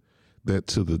established that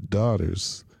to the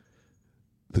daughters,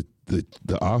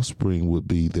 the offspring would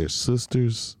be their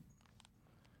sisters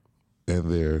and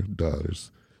their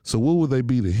daughters. So what would they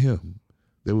be to him?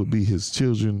 There would be his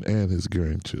children and his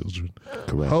grandchildren.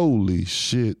 Correct. Holy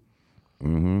shit!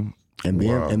 Mm-hmm.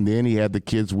 And then he had the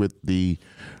kids with the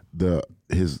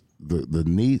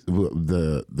niece,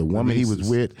 the woman he was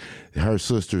with, her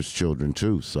sister's children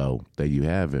too. So there you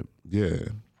have it. Yeah.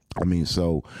 I mean,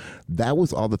 so that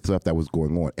was all the stuff that was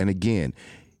going on. And again,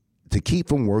 to keep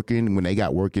from working when they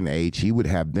got working age, he would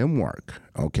have them work.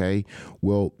 Okay.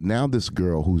 Well, now this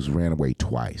girl who's ran away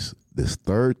twice, this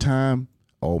third time.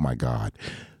 Oh my God.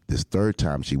 This third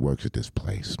time she works at this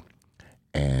place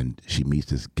and she meets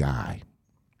this guy.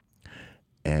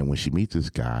 And when she meets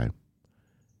this guy,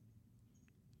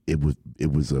 it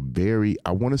was a very,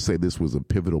 I want to say this was a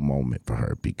pivotal moment for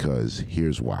her, because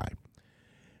here's why.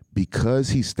 Because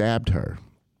he stabbed her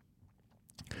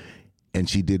and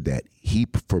she did that, he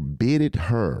forbidded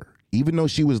her, even though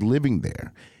she was living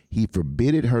there, he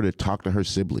forbidded her to talk to her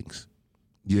siblings.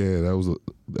 Yeah, that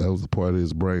was a part of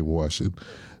his brainwashing.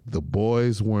 The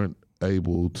boys weren't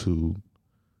able to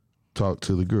talk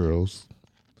to the girls,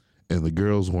 and the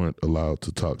girls weren't allowed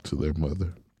to talk to their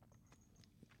mother.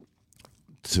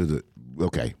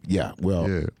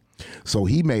 So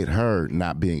he made her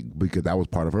not being, because that was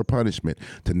part of her punishment,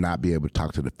 to not be able to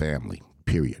talk to the family,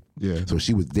 period. Yeah. So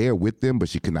she was there with them, but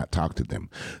she could not talk to them.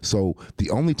 So the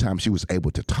only time she was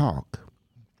able to talk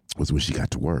was when she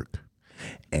got to work.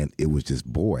 And it was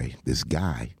this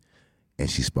guy, and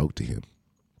she spoke to him.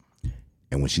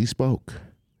 And when she spoke,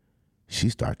 she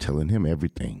started telling him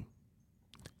everything.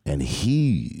 And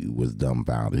he was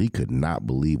dumbfounded. He could not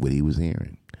believe what he was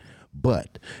hearing.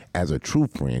 But as a true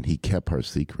friend, he kept her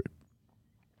secret.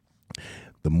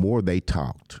 The more they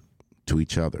talked to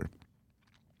each other,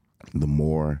 the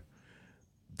more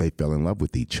they fell in love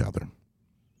with each other.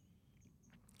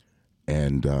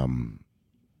 And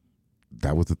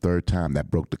that was the third time.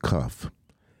 That broke the cuff.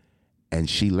 And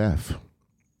she left.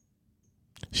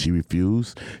 She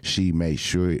refused. She made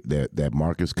sure that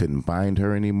Marcus couldn't find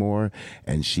her anymore.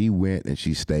 And she went and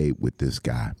she stayed with this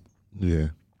guy. Yeah.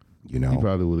 You know? He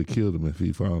probably would have killed him if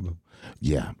he found him.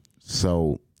 Yeah.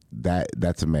 So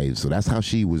that's amazing. So that's how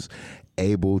she was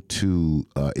able to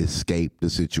escape the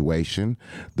situation,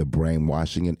 the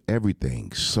brainwashing and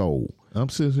everything. So I'm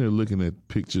sitting here looking at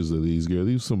pictures of these girls.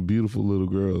 These were some beautiful little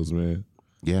girls, man.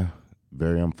 yeah,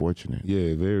 very unfortunate.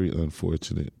 Yeah, very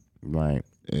unfortunate. Right.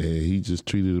 And he just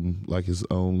treated them like his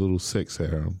own little sex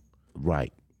harem.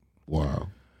 Right. Wow.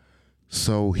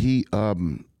 So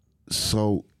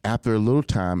so after a little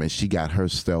time, and she got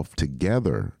herself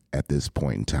together at this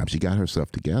point in time, she got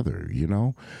herself together, you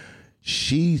know,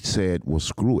 she said, well,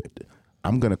 screw it.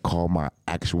 I'm going to call my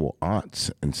actual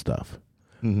aunts and stuff.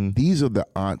 Mm-hmm. These are the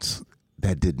aunts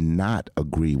that did not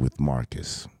agree with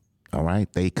Marcus. All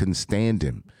right. They couldn't stand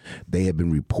him. They had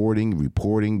been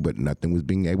reporting, but nothing was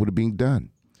being able to be done.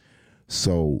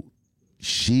 So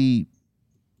she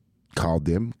called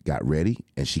them, got ready,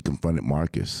 and she confronted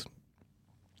Marcus.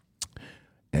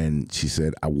 And she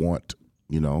said, I want,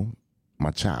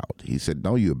 my child. He said,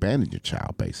 no, you abandoned your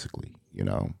child, basically,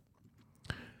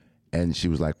 And she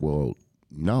was like, well,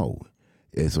 no.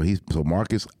 And so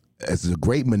Marcus, as a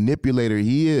great manipulator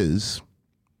he is,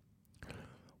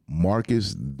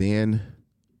 Marcus then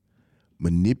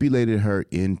manipulated her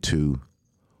into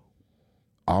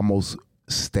almost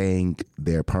staying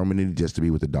there permanently just to be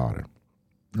with the daughter.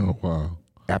 Oh, wow.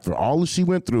 After all that she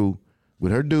went through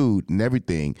with her dude and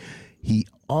everything, he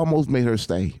almost made her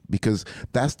stay, because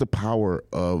that's the power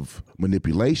of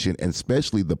manipulation, and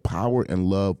especially the power and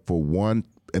love for one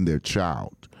and their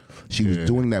child. She was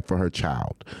doing that for her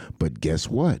child. But guess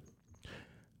what?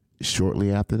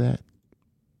 Shortly after that,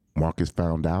 Marcus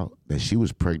found out that she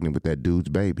was pregnant with that dude's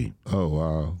baby. Oh,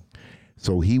 wow.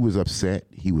 So he was upset.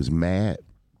 He was mad.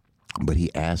 But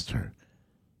he asked her,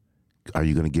 are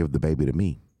you going to give the baby to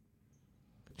me?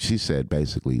 She said,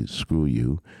 basically, screw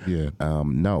you. Yeah.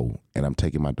 No. And I'm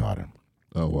taking my daughter.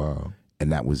 Oh, wow.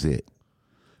 And that was it.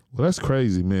 Well, that's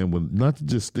crazy, man. Well, not to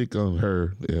just stick on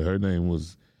her. Yeah, her name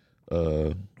was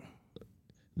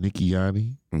Nikki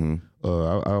Yanni. Mm-hmm.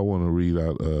 I want to read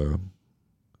out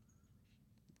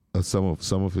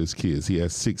some of his kids. He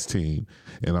has 16,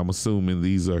 and I'm assuming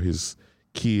these are his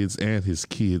kids and his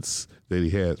kids that he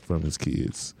had from his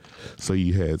kids. So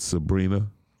you had Sabrina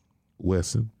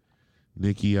Wesson,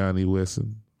 Nikki Yanni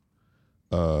Wesson,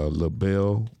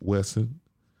 LaBelle Wesson,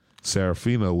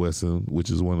 Serafina Wesson, which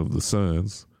is one of the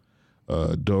sons,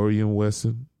 Dorian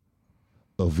Wesson,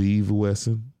 Aviv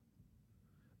Wesson,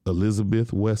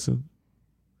 Elizabeth Wesson,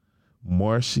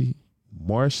 Marshy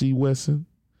Wesson,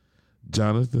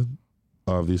 Jonathan,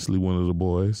 obviously one of the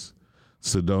boys,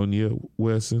 Sidonia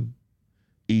Wesson,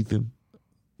 Ethan,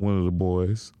 one of the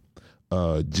boys,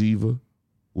 Jiva,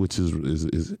 which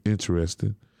is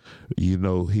interesting. He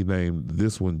named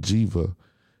this one Jiva.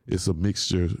 It's a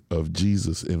mixture of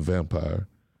Jesus and vampire.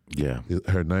 Yeah.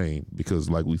 Her name, because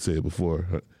like we said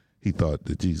before, he thought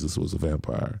that Jesus was a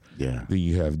vampire. Yeah. Then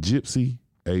you have Gypsy,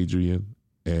 Adrian,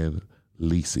 and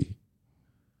Lisi.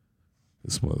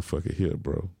 This motherfucker here,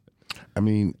 bro. I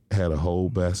mean, had a whole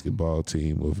basketball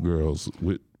team of girls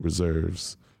with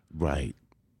reserves. Right.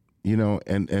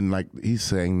 And like he's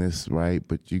saying this, right?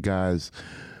 But you guys,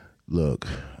 look,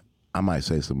 I might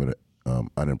say some of the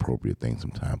inappropriate things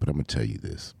sometimes, but I'm going to tell you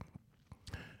this.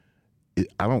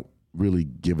 I don't really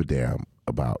give a damn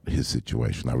about his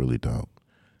situation. I really don't.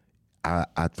 I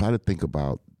try to think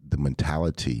about the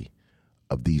mentality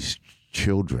of these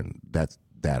children that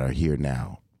are here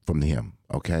now from him,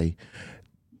 okay?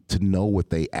 To know what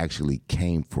they actually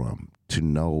came from, to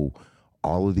know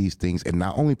all of these things, and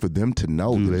not only for them to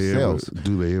know themselves.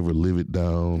 Do they ever live it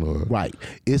down? Or right.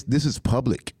 This is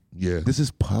public. Yeah. This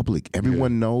is public.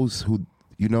 Everyone knows who,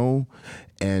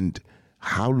 and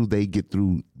how do they get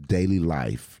through daily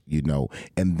life,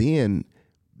 and then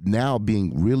now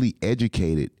being really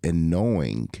educated and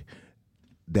knowing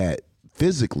that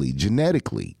physically,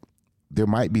 genetically, there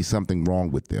might be something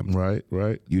wrong with them. Right.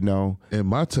 And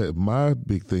my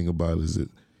big thing about it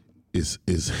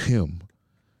is him.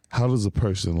 How does a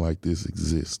person like this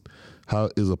exist? how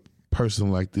is a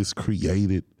person like this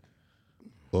created,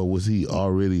 or was he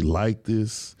already like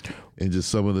this, and just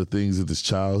some of the things of his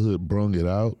childhood brung it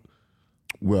out?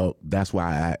 Well, that's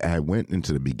why I went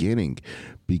into the beginning,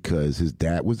 because his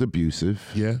dad was abusive.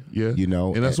 Yeah. You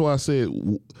know, and that's why I said,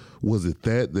 was it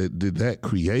that did that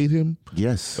create him?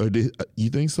 Yes. Or did you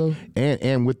think so?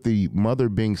 And with the mother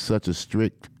being such a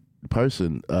strict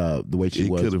person, the way she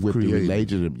It was could have with created. the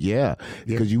relationship,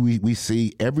 because we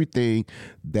see everything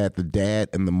that the dad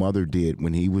and the mother did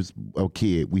when he was a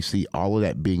kid. We see all of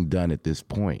that being done at this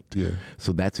point. Yeah.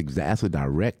 So that's a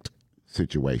direct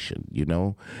situation. You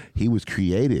know, he was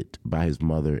created by his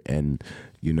mother and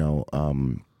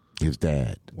his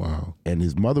dad. Wow. And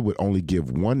his mother would only give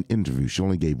one interview. She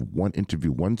only gave one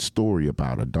interview, one story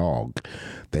about a dog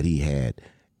that he had.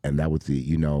 And that was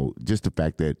just the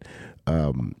fact that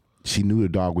she knew the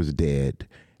dog was dead.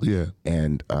 Yeah.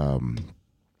 And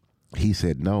he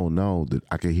said, no, that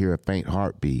I could hear a faint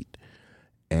heartbeat.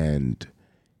 And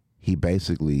she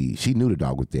knew the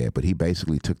dog was dead, but he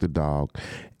basically took the dog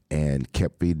and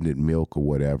kept feeding it milk or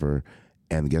whatever.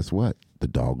 And guess what? The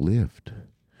dog lived.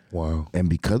 Wow. And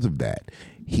because of that,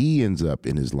 he ends up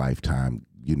in his lifetime,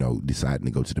 deciding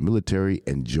to go to the military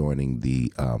and joining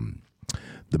the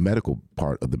medical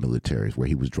part of the military, where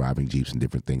he was driving Jeeps and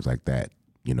different things like that,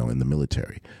 in the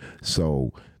military.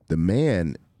 So the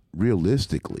man,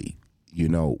 realistically,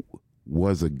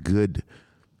 was a good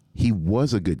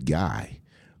guy.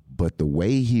 But the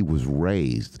way he was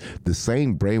raised, the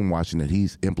same brainwashing that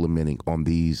he's implementing on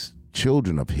these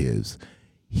children of his,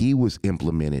 he was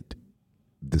implemented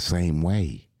the same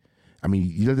way. I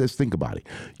mean, just think about it.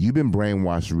 You've been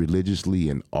brainwashed religiously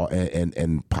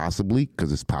and possibly,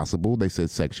 because it's possible, they said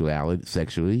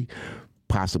sexually,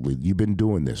 possibly. You've been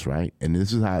doing this, right? And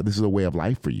this is a way of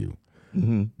life for you.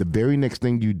 Mm-hmm. The very next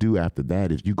thing you do after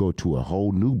that is you go to a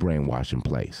whole new brainwashing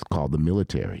place called the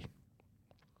military.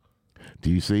 Do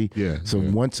you see? Yeah. So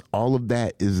once all of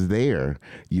that is there,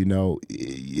 you're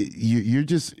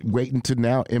just waiting to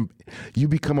now. You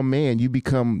become a man. You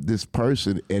become this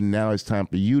person, and now it's time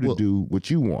for you to do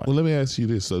what you want. Well, let me ask you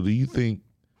this. So do you think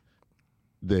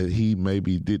that he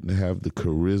maybe didn't have the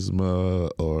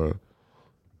charisma or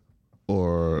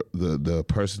the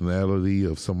personality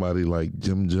of somebody like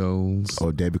Jim Jones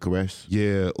or David Koresh?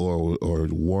 Yeah, or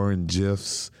Warren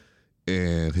Jeffs,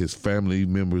 and his family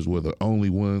members were the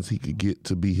only ones he could get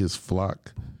to be his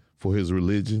flock for his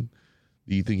religion?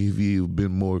 Do you think if he had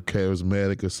been more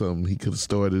charismatic or something, he could have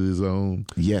started his own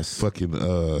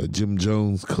fucking Jim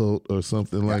Jones cult or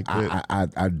something like that?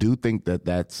 I do think that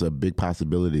that's a big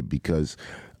possibility, because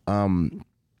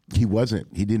he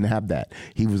didn't have that.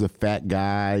 He was a fat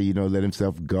guy, let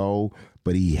himself go,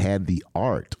 but he had the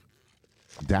art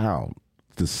down.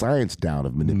 The science down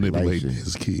of manipulating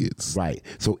his kids. Right.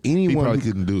 So anyone he probably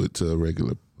couldn't do it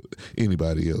to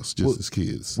anybody else, just his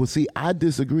kids. Well, see, I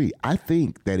disagree. I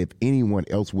think that if anyone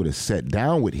else would have sat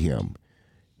down with him,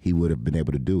 he would have been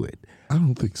able to do it. I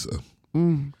don't think so.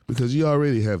 Because you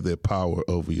already have that power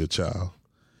over your child.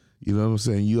 You know what I'm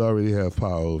saying? You already have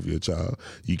power over your child.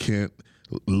 You can't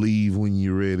leave when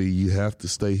you're ready. You have to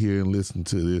stay here and listen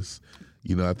to this.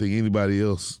 I think anybody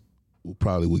else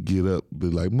probably would get up and be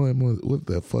like, Mom, what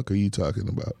the fuck are you talking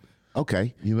about?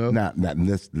 Okay. Now I'm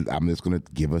just going to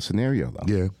give a scenario,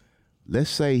 though. Yeah.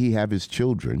 Let's say he have his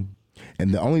children,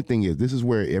 and the only thing is, this is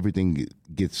where everything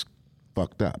gets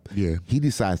fucked up. Yeah. He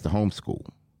decides to homeschool.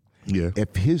 Yeah.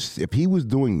 If he was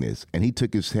doing this and he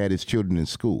had his children in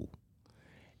school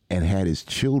and had his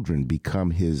children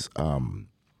become his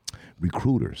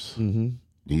recruiters, do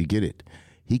you get it?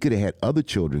 He could have had other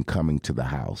children coming to the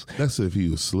house. That's if he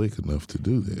was slick enough to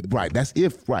do that. Right. That's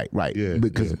if, right. Yeah,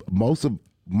 because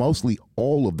mostly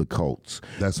all of the cults.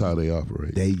 That's how they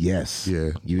operate. Yeah.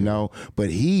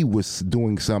 But he was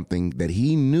doing something that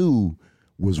he knew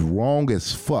was wrong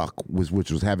as fuck,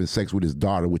 which was having sex with his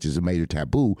daughter, which is a major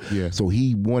taboo. Yeah. So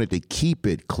he wanted to keep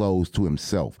it closed to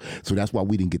himself. So that's why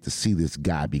we didn't get to see this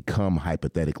guy become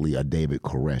hypothetically a David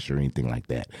Koresh or anything like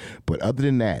that. But other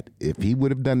than that, if he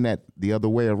would have done that the other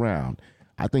way around,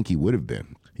 I think he would have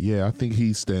been. Yeah, I think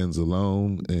he stands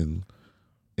alone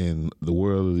in the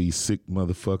world of these sick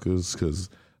motherfuckers, because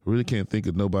I really can't think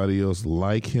of nobody else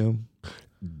like him.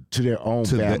 To their own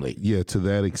family. To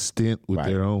that extent with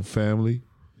their own family.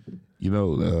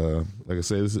 Like I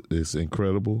said, it's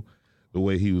incredible the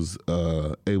way he was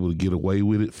able to get away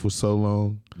with it for so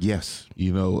long. Yes.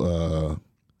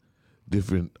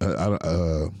 Different.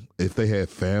 If they had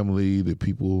family, that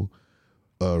people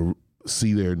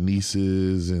see their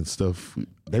nieces and stuff.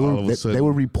 They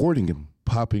were reporting him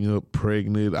popping up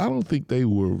pregnant. I don't think they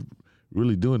were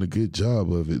really doing a good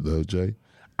job of it, though, Jay.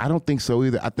 I don't think so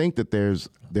either. I think that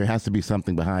there has to be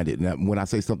something behind it. And when I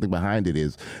say something behind it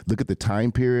is look at the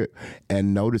time period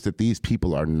and notice that these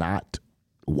people are not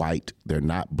white, they're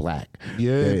not black.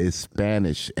 Yeah. They're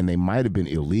Spanish, and they might have been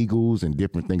illegals and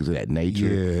different things of that nature.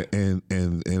 Yeah, and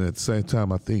at the same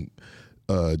time, I think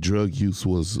drug use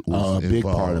was a big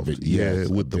involved. part of it. Yes,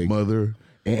 with the mother.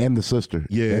 And the sister.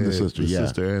 Yeah, and the sister.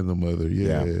 sister and the mother.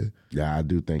 Yeah, I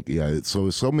do think. Yeah,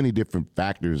 so many different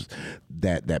factors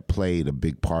that played a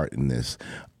big part in this.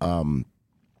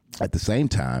 At the same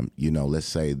time, let's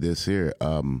say this here.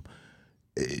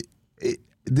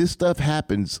 This stuff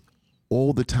happens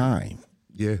all the time.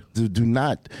 Yeah. Do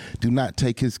not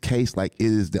take his case like it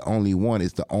is the only one.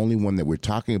 It's the only one that we're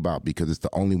talking about because it's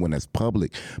the only one that's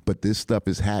public. But this stuff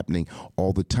is happening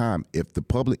all the time. If the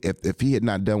public, if he had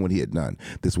not done what he had done,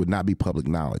 this would not be public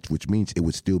knowledge, which means it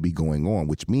would still be going on,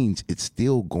 which means it's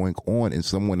still going on in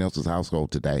someone else's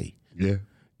household today. Yeah.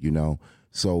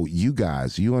 So you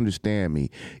guys, you understand me.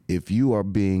 If you are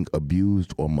being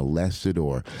abused or molested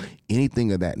or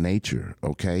anything of that nature,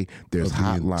 okay, there's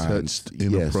hotlines. Touched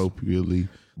inappropriately.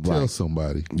 Yes. Tell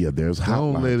somebody. Yeah, there's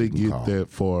hotlines. Don't let it get that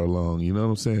far along. You know what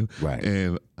I'm saying? Right.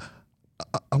 And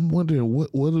I'm wondering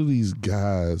what are these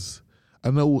guys?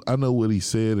 I know what he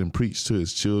said and preached to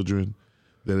his children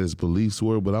that his beliefs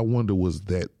were, but I wonder was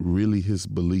that really his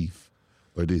belief,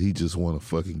 or did he just want to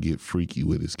fucking get freaky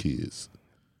with his kids?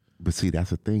 But see,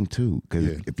 that's a thing too,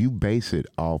 because if you base it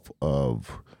off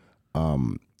of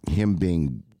him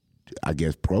being, I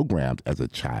guess, programmed as a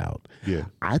child,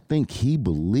 I think he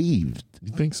believed.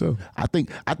 You think so? I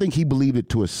think he believed it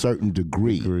to a certain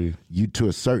degree. To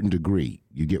a certain degree.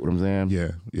 You get what I'm saying?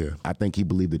 Yeah. I think he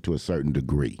believed it to a certain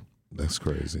degree. That's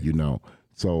crazy.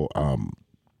 So.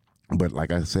 But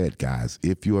like I said, guys,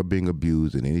 if you are being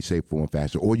abused in any shape, form, or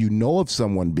fashion, or you know of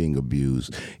someone being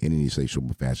abused in any shape,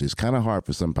 form, or fashion, it's kind of hard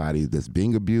for somebody that's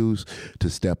being abused to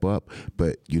step up.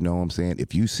 But you know what I'm saying?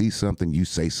 If you see something, you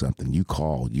say something. You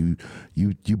call. You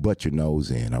butt your nose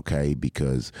in, okay?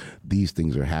 Because these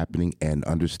things are happening. And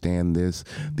understand this: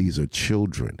 these are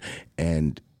children.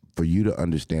 And for you to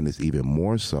understand this even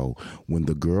more so, when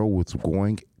the girl was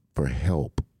going for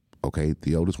help, okay,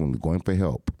 the oldest one was going for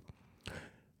help.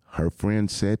 Her friend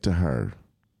said to her,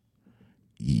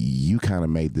 you kind of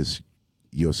made this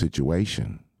your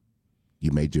situation.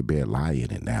 You made your bed, lie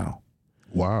in it now.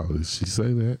 Wow, did she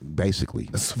say that? Basically.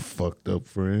 That's a fucked up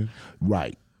friend.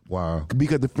 Right. Wow.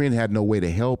 Because the friend had no way to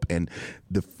help, and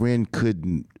the friend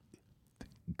couldn't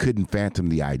fathom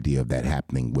the idea of that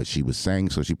happening, what she was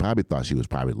saying, so she probably thought she was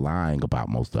probably lying about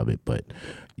most of it, but,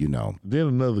 Then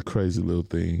another crazy little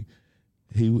thing,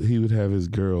 he would have his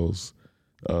girls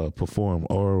perform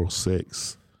oral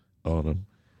sex on him,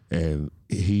 and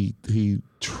he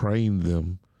trained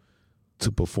them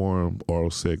to perform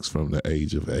oral sex from the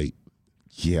age of 8.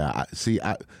 Yeah,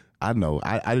 I know.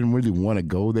 I didn't really want to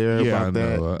go there about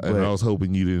that. Know. And I was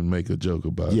hoping you didn't make a joke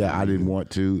about it. Yeah, I didn't want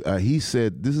to. He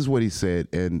said, this is what he said,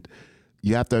 and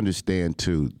you have to understand,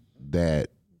 too, that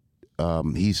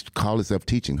he's called himself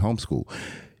teaching homeschool.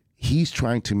 He's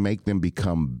trying to make them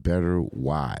become better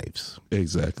wives.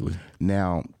 Exactly.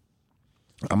 Now,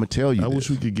 I'm going to tell you I wish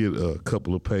we could get a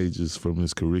couple of pages from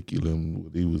his curriculum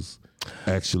what he was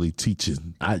actually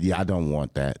teaching. I don't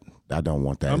want that. I don't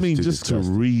want that. I mean, just to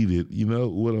read it, you know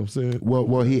what I'm saying?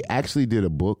 Well, he actually did a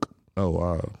book. Oh,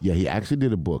 wow. Yeah, he actually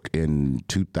did a book in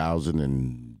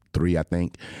 2003, I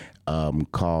think,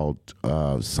 called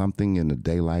Something in the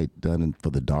Daylight Done for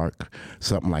the Dark,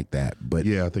 something like that. But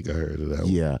yeah, I think I heard of that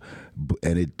one. Yeah,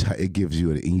 and it gives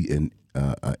you an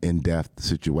in-depth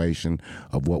situation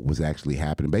of what was actually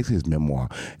happening, basically his memoir.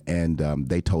 And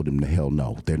they told him, the hell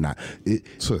no, they're not.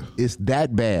 It's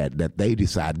that bad that they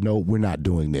decide, no, we're not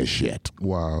doing this shit.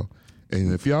 Wow.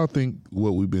 And if y'all think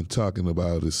what we've been talking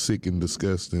about is sick and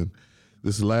disgusting,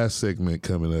 this last segment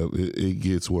coming up, it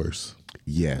gets worse.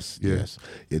 Yes,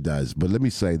 it does. But let me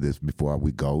say this before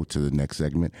we go to the next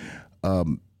segment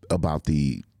about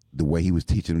the way he was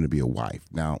teaching him to be a wife.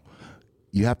 Now,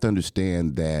 you have to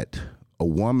understand that a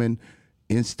woman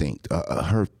instinct,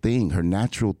 her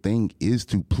natural thing is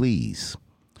to please.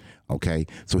 Okay,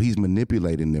 so he's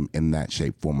manipulating them in that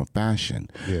shape, form, or fashion.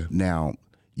 Yeah. Now,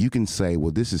 you can say,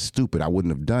 well, this is stupid, I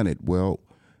wouldn't have done it. Well,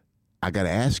 I got to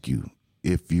ask you,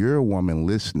 if you're a woman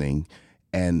listening,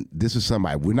 and this is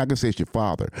somebody, we're not going to say it's your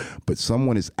father, but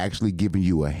someone is actually giving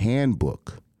you a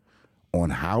handbook on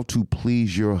how to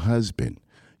please your husband,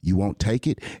 you won't take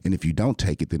it. And if you don't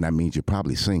take it, then that means you're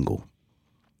probably single.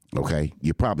 Okay?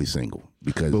 You're probably single.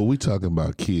 But we talking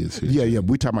about kids here. Yeah,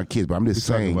 we're talking about kids, but I'm just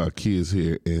saying. We're talking about kids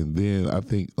here. And then I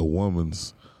think a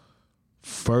woman's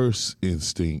first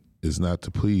instinct is not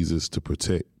to please, it's to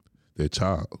protect. their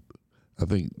child. I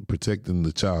think protecting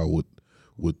the child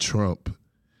would trump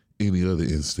any other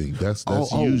instinct. That's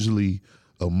usually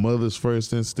a mother's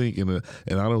first instinct, and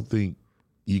I don't think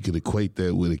you could equate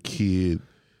that with a kid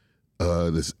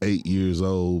that's 8 years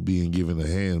old being given a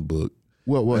handbook.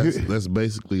 Well, that's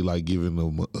basically like giving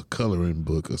them a coloring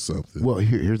book or something. Well,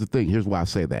 here's the thing. Here's why I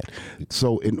say that.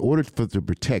 So in order to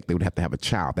protect, they would have to have a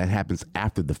child. That happens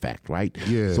after the fact, right?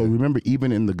 Yeah. So remember,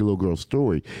 even in the little girl's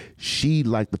story, she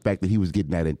liked the fact that he was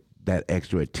getting that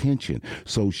extra attention.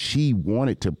 So she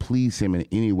wanted to please him in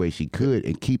any way she could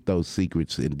and keep those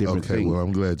secrets and different things. Okay, well,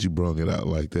 I'm glad you brought it out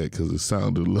like that because it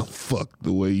sounded a little fucked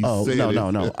the way you said it.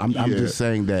 No. I'm just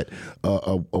saying that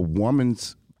a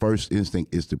woman's first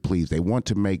instinct is to please. They want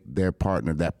to make their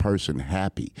partner, that person,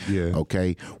 happy. Yeah.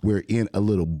 Okay. Where in a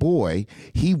little boy,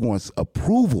 he wants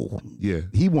approval. Yeah.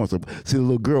 He wants see, the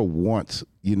little girl wants,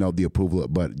 the approval,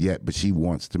 but she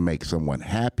wants to make someone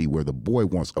happy. Where the boy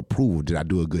wants approval. Did I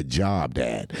do a good job,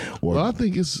 Dad? Well, I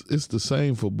think it's the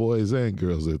same for boys and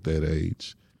girls at that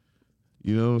age.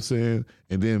 You know what I'm saying?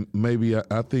 And then maybe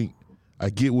I think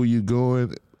I get where you're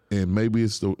going, and maybe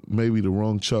it's the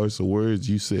wrong choice of words.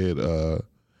 You said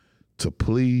to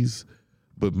please,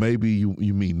 but maybe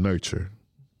you mean nurture.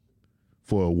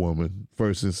 For a woman,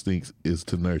 first instinct is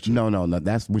to nurture. No.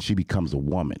 That's when she becomes a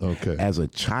woman. Okay. As a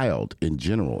child in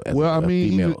general.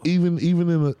 Even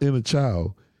in a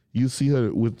child, you see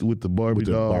her with the Barbie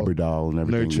doll and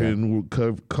everything. Nurturing,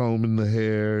 combing the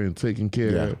hair and taking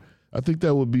care. Yeah. I think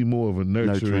that would be more of a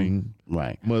nurturing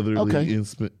right. motherly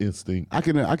instinct. I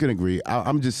can agree.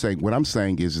 I'm just saying, what I'm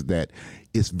saying is that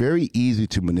it's very easy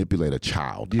to manipulate a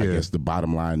child. Yeah. I guess the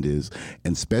bottom line is,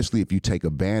 and especially if you take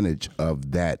advantage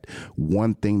of that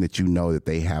one thing that you know that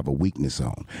they have a weakness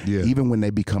on. Yeah. Even when they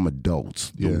become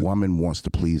adults, the woman wants to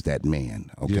please that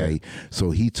man. Okay. Yeah.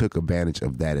 So he took advantage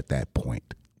of that at that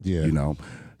point. Yeah.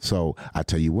 So I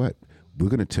tell you what, we're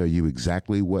going to tell you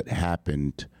exactly what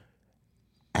happened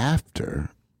after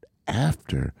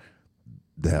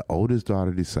the oldest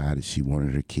daughter decided she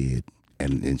wanted her kid,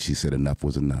 and she said enough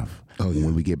was enough.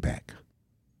 When we get back.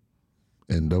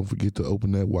 And don't forget to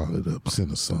open that wallet up.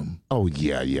 Send us something. Oh,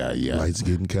 yeah. Lights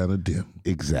getting kind of dim.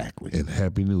 Exactly. And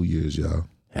Happy New Year's, y'all.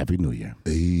 Happy New Year.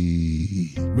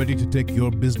 Hey. Ready to take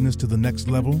your business to the next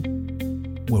level?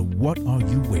 Well, what are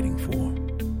you waiting for?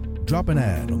 Drop an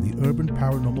ad on the Urban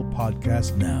Paranormal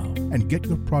Podcast now and get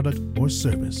your product or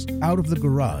service out of the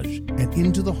garage and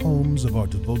into the homes of our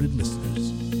devoted listeners.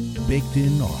 Baked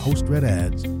in or host-read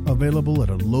ads available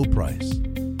at a low price.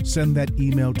 Send that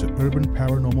email to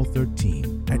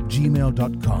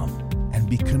urbanparanormal13@gmail.com and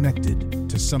be connected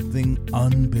to something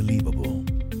unbelievable.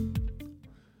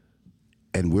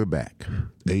 And we're back.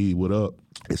 Hey, what up?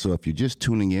 So if you're just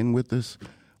tuning in with us,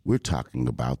 we're talking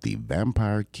about the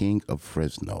Vampire King of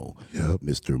Fresno,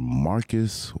 Mr.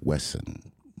 Marcus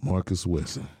Wesson. Marcus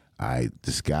Wesson.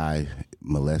 This guy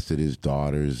molested his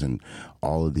daughters and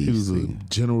all of these things. He was a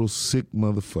general sick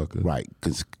motherfucker. Right,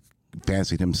 because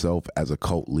fancied himself as a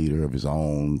cult leader of his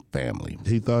own family.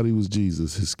 He thought he was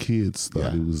Jesus. His kids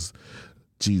thought he was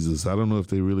Jesus. I don't know if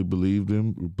they really believed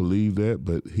that,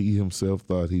 but he himself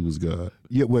thought he was God.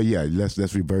 Yeah, well, yeah,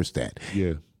 let's reverse that.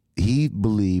 Yeah. He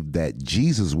believed that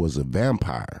Jesus was a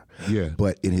vampire. Yeah.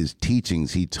 But in his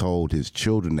teachings, he told his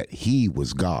children that he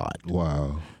was God.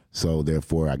 Wow. So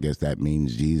therefore, I guess that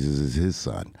means Jesus is his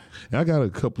son. And I got a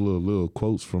couple of little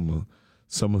quotes from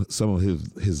some of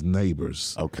his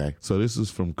neighbors. Okay. So this is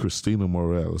from Christina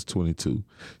Morales, 22.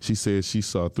 She said she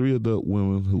saw 3 adult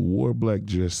women who wore black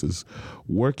dresses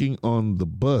working on the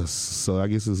bus. So I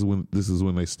guess this is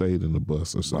when they stayed in the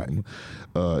bus or something.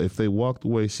 Right. If they walked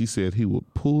away, she said he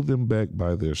would pull them back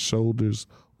by their shoulders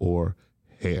or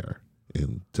hair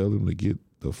and tell them to get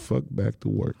the fuck back to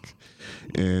work.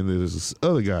 And there's this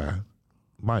other guy,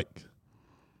 Mike,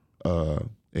 and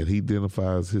he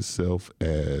identifies himself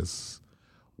as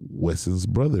Wesson's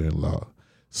brother-in-law.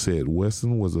 Said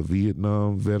Wesson was a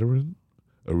Vietnam veteran,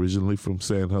 originally from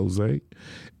San Jose,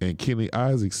 and Kenny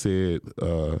Isaac said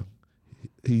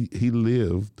he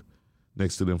lived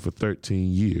next to them for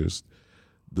 13 years,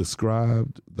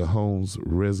 described the home's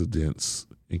residents,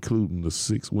 including the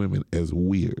 6 women, as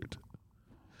weird.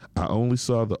 I only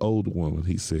saw the older woman,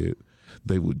 he said.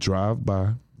 They would drive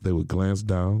by, they would glance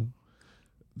down.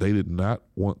 They did not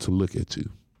want to look at you.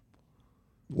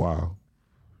 Wow.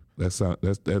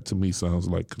 That to me sounds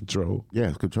like control. Yeah,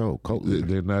 it's control. Cult leader.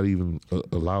 They're not even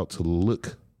allowed to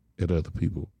look at other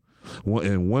people.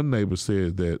 One neighbor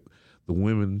said that the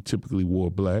women typically wore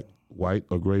black, white,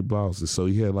 or gray blouses, so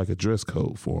he had like a dress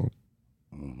code for them.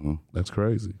 Mm-hmm. That's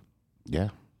crazy.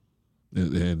 Yeah.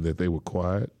 And that they were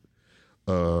quiet.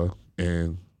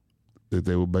 And That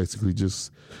they were basically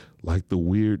just like the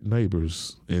weird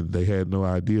neighbors, and they had no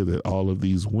idea that all of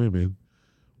these women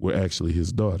were actually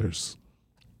his daughters.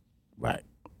 Right.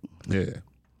 Yeah.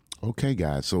 Okay,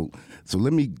 guys. So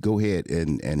let me go ahead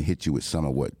and hit you with some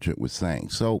of what Trent was saying.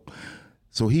 So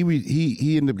he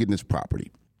ended up getting this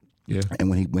property. Yeah. And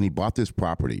when he bought this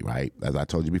property, right, as I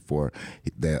told you before,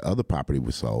 the other property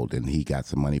was sold, and he got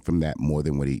some money from that, more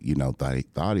than what he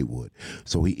thought he would.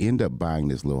 So he ended up buying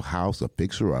this little house, a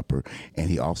fixer upper, and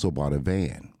he also bought a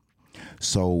van.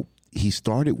 So he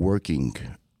started working,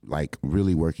 like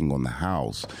really working on the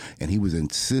house, and he was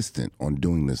insistent on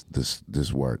doing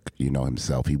this work,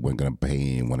 himself. He wasn't going to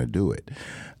pay anyone to do it.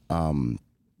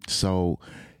 So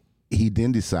he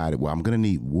then decided, well, I'm going to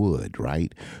need wood,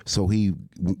 right? So he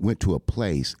went to a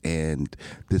place, and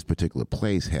this particular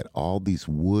place had all these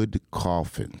wood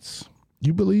coffins.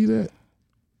 You believe that?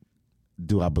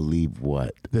 Do I believe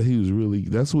what? That he was really,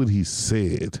 that's what he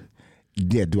said.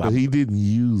 Yeah, But he didn't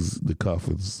use the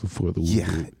coffins for the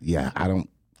wood. Yeah. I don't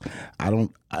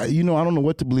know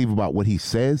what to believe about what he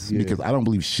says, because I don't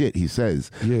believe shit he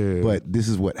says. Yeah. But this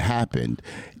is what happened.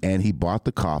 And he bought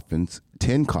the coffins,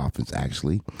 10 coffins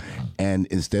actually. And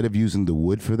instead of using the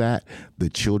wood for that, the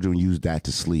children used that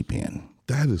to sleep in.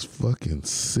 That is fucking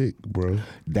sick, bro.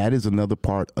 That is another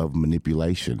part of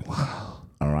manipulation. Wow.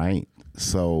 All right.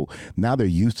 So now they're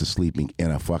used to sleeping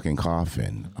in a fucking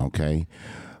coffin. Okay.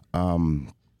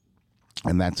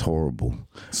 And that's horrible.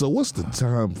 So what's the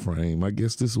time frame? I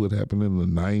guess this would happen in the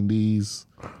 90s.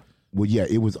 Well, yeah,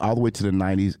 it was all the way to the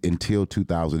 90s until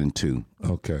 2002.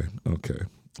 Okay.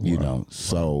 Wow.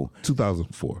 So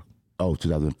 2004. Oh,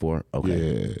 2004.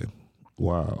 Okay. Yeah.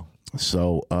 Wow.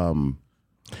 So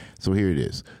so here it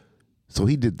is. So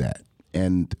he did that,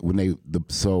 and when the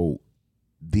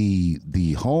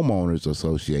homeowners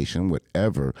association,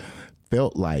 whatever,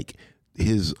 felt like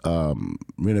his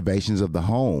renovations of the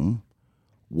home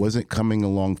wasn't coming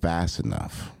along fast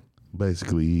enough.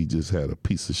 Basically, he just had a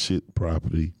piece of shit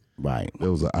property. Right. It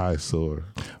was an eyesore.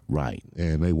 Right.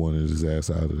 And they wanted his ass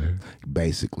out of there.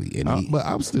 Basically. And But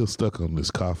I'm still stuck on this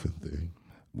coffin thing.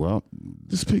 Well,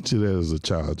 just picture that as a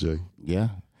child, Jay. Yeah.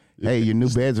 Hey, your new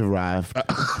bed's arrived.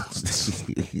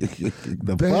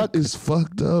 That is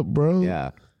fucked up, bro.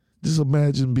 Yeah. Just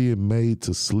imagine being made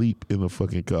to sleep in a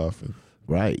fucking coffin.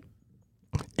 Right.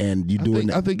 And you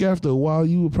I think after a while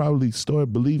you would probably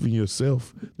start believing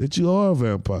yourself that you are a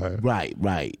vampire. Right.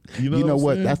 You know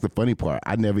what? That's the funny part.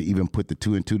 I never even put the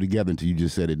two and two together until you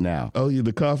just said it now. Oh, you're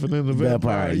the coffin and the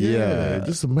vampire. Yeah.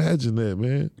 Just imagine that,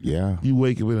 man. Yeah. You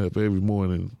waking up every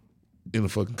morning in a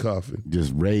fucking coffin.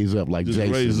 Just raise up like just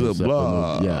Jason. Raise up,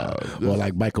 blah. Or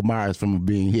like Michael Myers from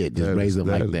being hit. Just raise up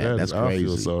like that. That's crazy. I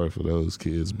feel sorry for those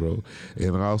kids, bro.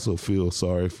 And I also feel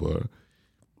sorry for,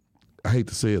 I hate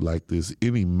to say it like this,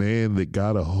 any man that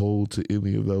got a hold to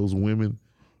any of those women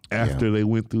after they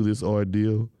went through this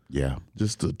ordeal. Yeah.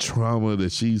 Just the trauma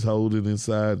that she's holding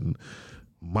inside and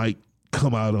might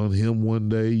come out on him one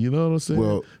day. You know what I'm saying?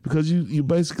 Well, because you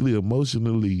basically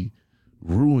emotionally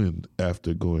ruined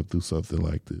after going through something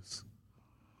like this.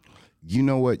 You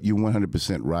know what? You're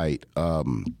 100% right. I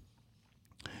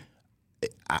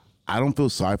don't feel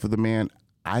sorry for the man.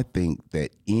 I think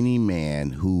that any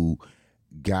man who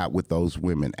got with those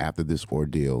women after this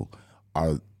ordeal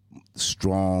are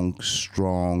strong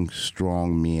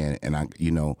men, and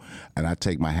I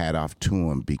take my hat off to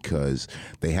them because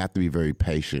they have to be very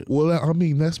patient. Well, I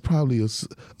mean, that's probably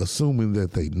assuming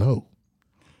that they know.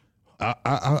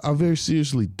 I very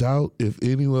seriously doubt if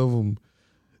any of them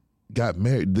got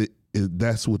married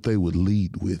that's what they would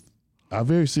lead with. I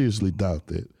very seriously doubt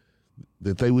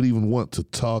that they would even want to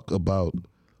talk about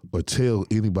or tell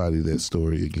anybody that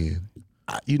story again.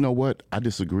 You know what? I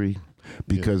disagree.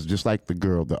 Because just like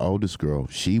the oldest girl,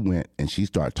 she went and she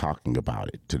started talking about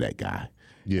it to that guy.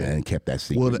 Yeah. And kept that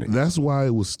secret. Well, that's why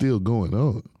it was still going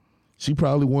on. She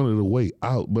probably wanted a way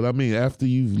out. But I mean, after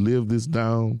you've lived this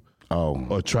down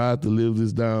or tried to live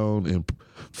this down and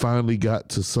finally got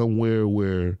to somewhere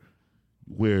where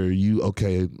you,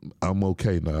 okay, I'm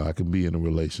okay now. I can be in a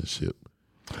relationship.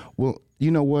 Well,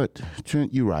 you know what,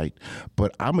 Trent, you're right.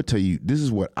 But I'm going to tell you, this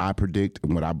is what I predict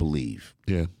and what I believe.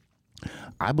 Yeah.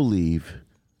 I believe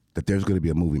that there's going to be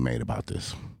a movie made about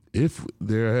this. If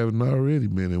there haven't already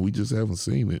been, and we just haven't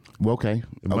seen it. Well, okay.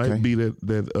 It might be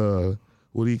that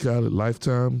what do you call it,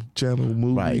 Lifetime channel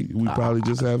movie? Right. We probably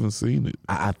just haven't seen it.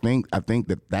 I think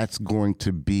that that's going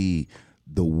to be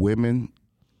the women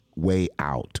way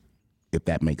out, if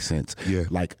that makes sense. Yeah.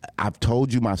 Like, I've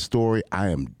told you my story. I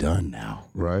am done now.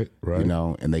 Right. You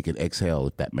know, and they can exhale,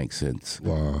 if that makes sense.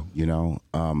 Wow. You know,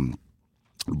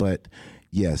 but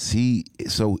Yes,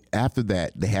 so after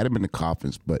that, they had him in the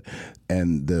coffins,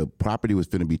 and the property was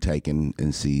going to be taken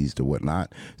and seized or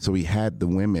whatnot. So he had the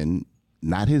women,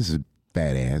 not his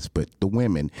fat ass, but the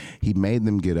women, he made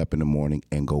them get up in the morning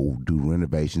and go do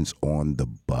renovations on the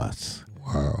bus.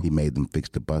 Wow. He made them fix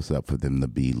the bus up for them to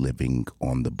be living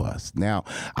on the bus. Now,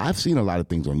 I've seen a lot of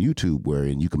things on YouTube where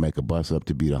you can make a bus up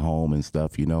to be the home and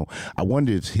stuff, I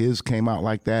wonder if his came out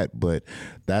like that, but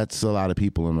that's a lot of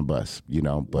people on the bus,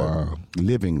 but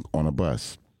living on a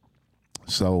bus.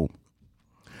 So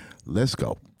let's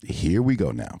go. Here we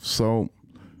go now. So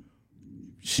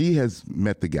she has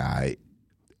met the guy,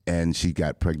 and she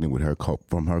got pregnant with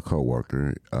from her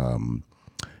coworker,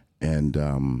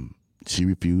 and she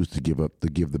refused to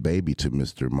give the baby to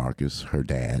Mr. Marcus, her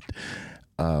dad,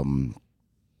 and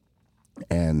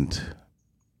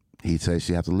he says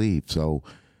she has to leave. So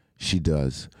she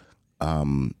does.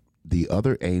 The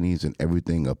other aunties and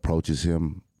everything approaches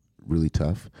him really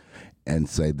tough and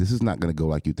say, this is not going to go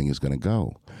like you think it's going to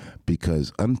go,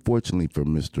 because unfortunately for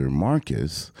Mr.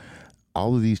 Marcus,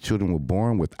 all of these children were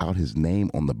born without his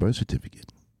name on the birth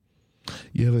certificate.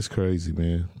 Yeah, that's crazy,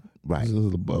 man. Right. This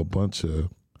is a bunch of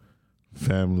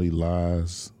family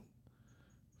lies,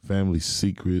 family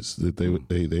secrets that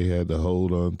they had to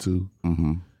hold on to.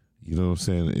 Mm-hmm. You know what I'm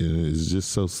saying? And it's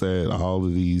just so sad. All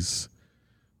of these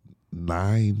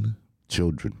 9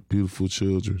 children, beautiful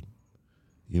children.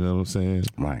 You know what I'm saying?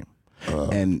 Right.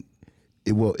 And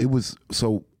it was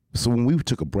so when we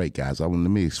took a break, guys, let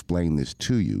me explain this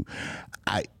to you.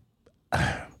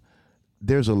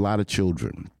 There's a lot of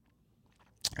children,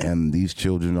 and these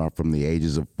children are from the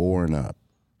ages of 4 and up.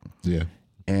 Yeah.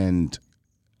 And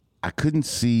I couldn't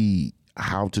see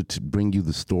how to bring you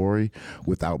the story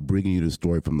without bringing you the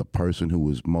story from the person who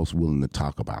was most willing to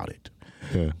talk about it.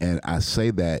 Yeah. And I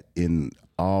say that in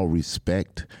all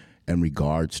respect and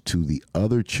regards to the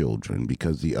other children,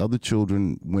 because the other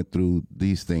children went through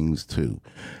these things too.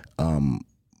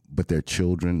 But they're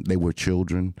children. They were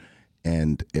children.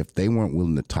 And if they weren't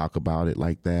willing to talk about it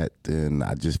like that, then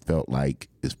I just felt like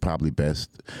it's probably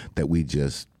best that we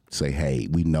just say, hey,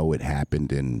 we know it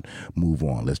happened and move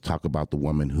on. Let's talk about the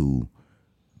woman who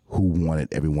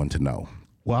wanted everyone to know.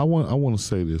 Well, I want to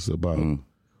say this about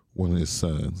one of his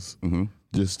sons,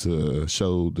 just to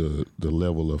show the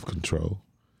level of control.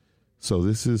 So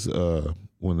this is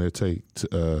when they take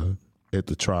at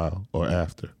the trial or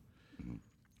after.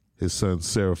 His son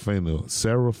Serafino.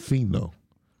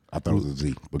 I thought it was a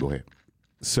Z, but go ahead.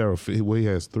 Serafino. Well, he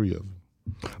has 3 of them.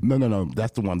 No.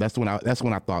 That's the one. That's when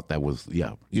I thought that was,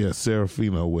 yeah. Yeah,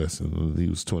 Serafino Wesson. He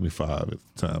was 25 at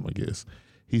the time, I guess.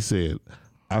 He said,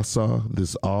 I saw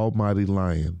this almighty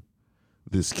lion,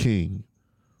 this king.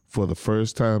 For the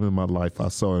first time in my life, I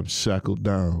saw him shackled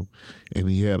down, and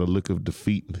he had a look of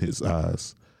defeat in his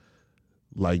eyes.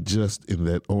 Like just in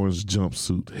that orange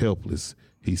jumpsuit, helpless,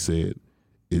 he said,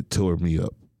 it tore me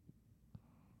up.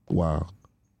 Wow.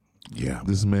 Yeah.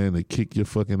 This man that kicked your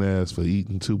fucking ass for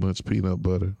eating too much peanut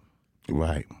butter.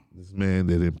 Right. This man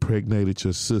that impregnated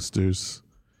your sisters.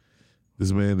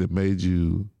 This man that made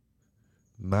you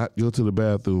not go to the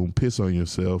bathroom, piss on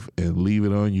yourself, and leave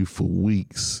it on you for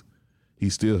weeks. He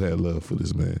still had love for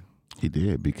this man. He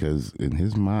did, because in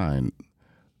his mind,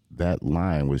 that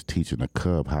lion was teaching a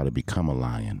cub how to become a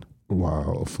lion.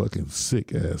 Wow, a fucking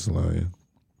sick-ass lion.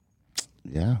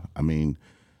 Yeah. I mean,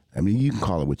 you can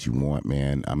call it what you want,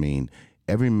 man. I mean,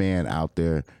 every man out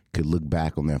there could look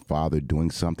back on their father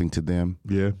doing something to them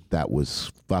that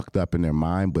was fucked up in their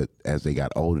mind, but as they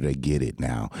got older, they get it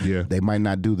now. Yeah. They might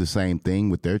not do the same thing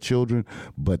with their children,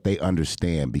 but they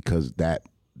understand because that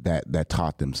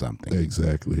taught them something.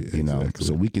 Exactly. You know,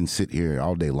 so we can sit here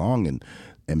all day long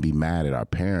and be mad at our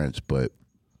parents, but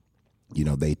you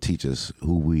know, they teach us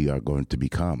who we are going to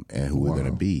become and who we're going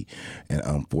to be. And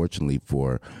unfortunately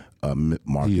for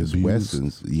Marcus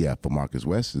Wesson,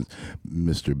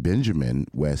 Mr. Benjamin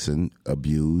Wesson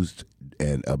abused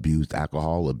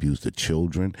alcohol, abused the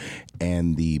children,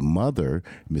 and the mother,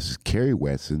 Mrs. Carrie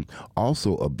Wesson,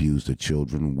 also abused the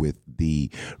children with the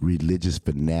religious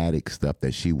fanatic stuff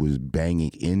that she was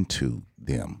banging into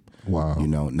them. Wow. You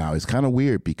know, now it's kind of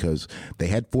weird because they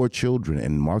had 4 children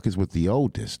and Marcus was the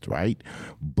oldest, right?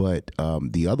 But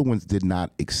the other ones did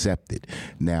not accept it.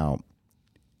 Now,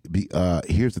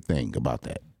 here's the thing about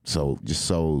that. So just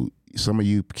so some of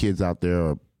you kids out there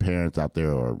or parents out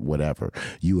there or whatever,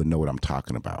 you would know what I'm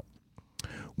talking about.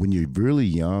 When you're really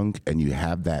young and you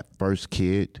have that first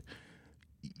kid,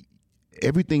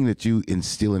 everything that you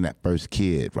instill in that first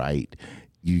kid, right?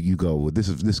 You go, well,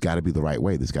 this got to be the right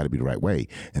way. This got to be the right way.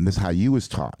 And this is how you was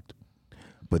taught.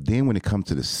 But then when it comes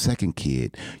to the second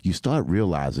kid, you start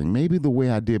realizing maybe the way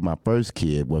I did my first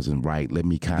kid wasn't right. Let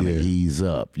me kind of ease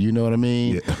up. You know what I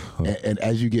mean? Yeah. And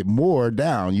as you get more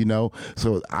down,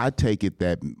 so I take it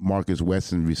that Marcus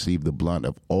Weston received the blunt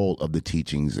of all of the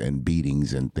teachings and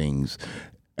beatings and things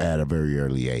at a very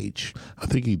early age. I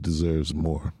think he deserves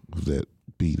more of that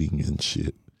beating and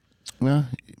shit. Well,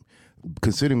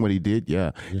 considering what he did,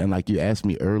 yeah. And like you asked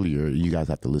me earlier, you guys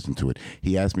have to listen to it.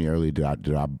 He asked me earlier, do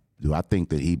I think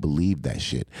that he believed that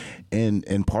shit?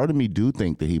 And part of me do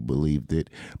think that he believed it,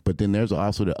 but then there's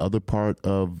also the other part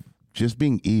of just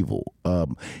being evil.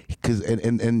 Because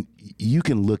and you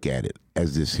can look at it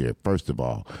as this here. First of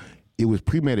all, it was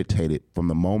premeditated from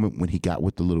the moment when he got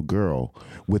with the little girl,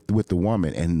 with the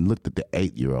woman, and looked at the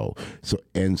 8-year-old.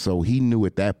 So he knew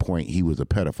at that point he was a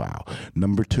pedophile.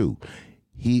 Number two,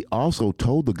 he also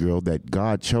told the girl that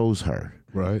God chose her,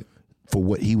 right, for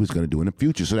what he was going to do in the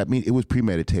future. So that means it was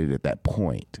premeditated at that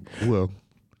point. Well,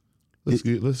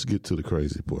 let's get to the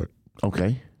crazy part.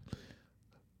 Okay.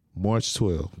 March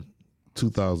 12,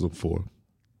 2004.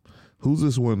 Who's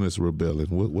this one that's rebelling?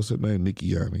 What's her name? Nikki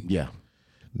Yanni. Yeah.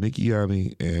 Nikki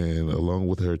Yanni, and along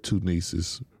with her 2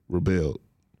 nieces, rebelled.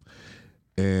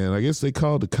 And I guess they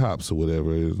called the cops or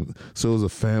whatever. So it was a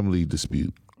family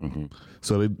dispute. Mm-hmm.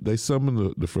 So they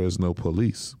summoned the Fresno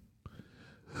police.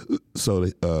 So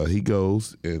he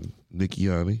goes, and Nikki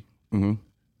Yanni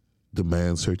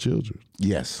demands her children.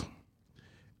 Yes.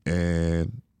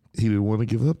 And he didn't want to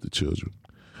give up the children,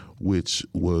 which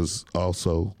was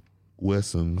also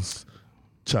Wesson's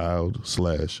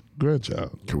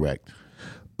child/grandchild. Correct.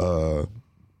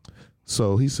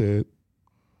 So he said,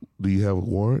 "Do you have a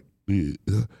warrant?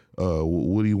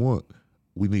 What do you want?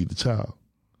 We need the child."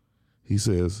 He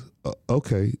says,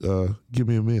 "Okay, give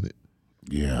me a minute."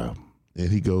 Yeah. And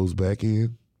he goes back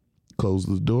in,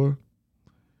 closes the door,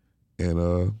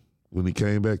 and when he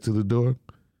came back to the door,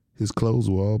 his clothes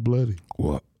were all bloody.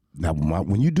 Well, now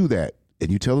when you do that, and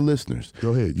you tell the listeners,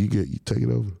 go ahead, you take it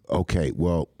over. Okay.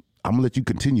 Well, I'm gonna let you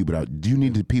continue, but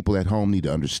the people at home need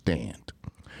to understand.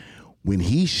 When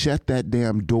he shut that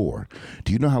damn door,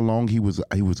 do you know how long he was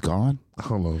gone?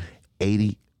 How long?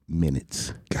 80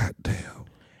 minutes. God damn.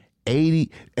 80,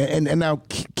 and now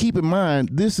keep in mind,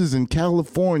 this is in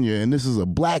California, and this is a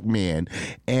black man,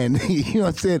 and you know what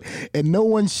I'm saying, and no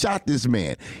one shot this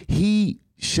man. He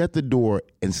shut the door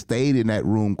and stayed in that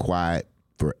room quiet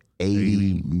for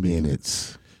 80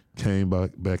 minutes. Came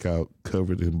back out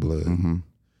covered in blood. Mm-hmm.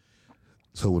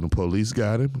 So when the police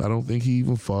got him, I don't think he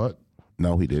even fought.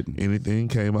 No, he didn't. Anything,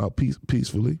 came out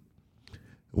peacefully.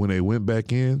 When they went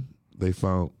back in, they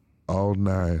found all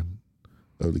 9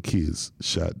 of the kids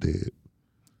shot dead.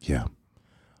 Yeah.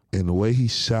 And the way he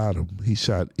shot them, he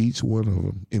shot each one of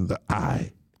them in the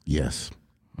eye. Yes.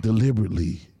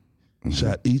 Deliberately. Mm-hmm.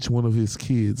 Shot each one of his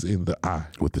kids in the eye.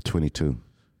 With the 22.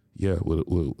 Yeah,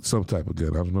 with some type of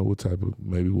gun. I don't know what type of,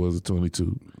 maybe it was a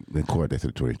 22. In court, they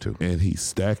said 22. And he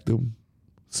stacked them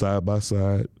side by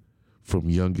side from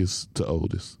youngest to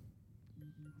oldest.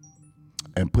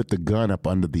 And put the gun up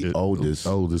under the oldest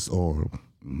arm.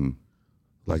 Mm-hmm.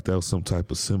 Like that was some type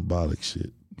of symbolic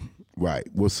shit. Right.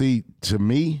 Well, see, to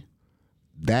me,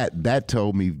 that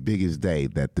told me big as day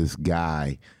that this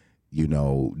guy,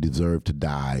 deserved to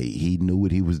die. He knew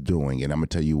what he was doing, and I'm going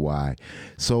to tell you why.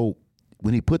 So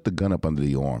when he put the gun up under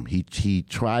the arm, he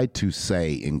tried to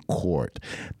say in court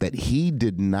that he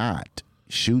did not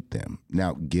shoot them.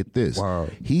 Now, get this. Wow.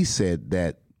 He said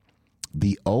that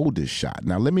the oldest shot.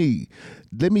 Now, let me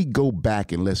go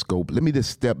back and let me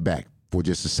just step back for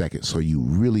just a second so you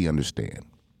really understand.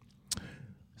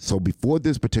 So before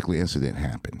this particular incident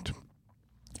happened,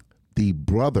 the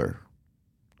brother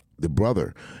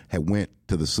had went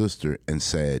to the sister and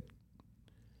said,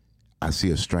 "I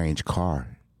see a strange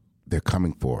car. They're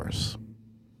coming for us."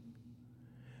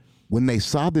 When they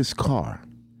saw this car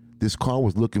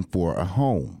was looking for a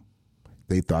home.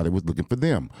 They thought it was looking for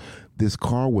them. This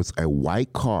car was a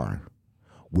white car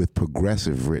with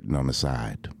Progressive written on the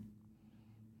side.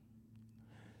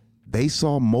 They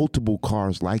saw multiple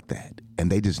cars like that,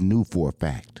 and they just knew for a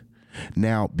fact.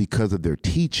 Now, because of their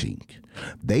teaching,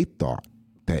 they thought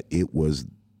that it was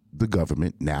the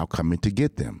government now coming to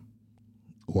get them.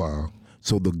 Wow.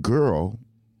 So the girl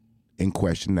in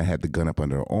question that had the gun up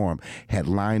under her arm had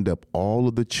lined up all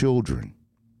of the children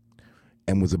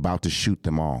and was about to shoot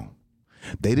them all.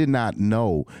 They did not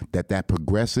know that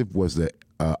Progressive was the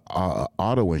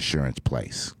auto insurance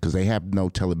place because they have no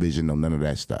television, no none of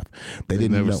that stuff. They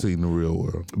didn't never know. seen the real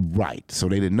world. Right. So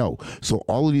they didn't know. So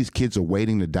all of these kids are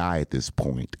waiting to die at this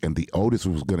point, and the oldest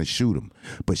was going to shoot him,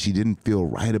 but she didn't feel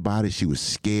right about it. She was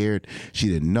scared. She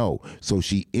didn't know. So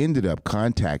she ended up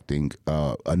contacting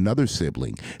another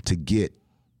sibling to get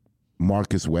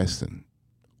Marcus Weston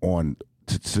on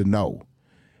to know.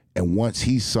 And once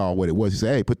he saw what it was, he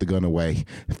said, "Hey, put the gun away.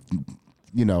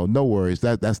 No worries.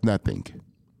 That's nothing."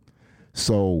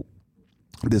 So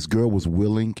this girl was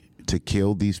willing to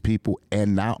kill these people,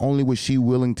 and not only was she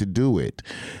willing to do it,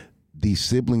 these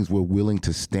siblings were willing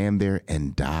to stand there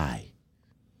and die.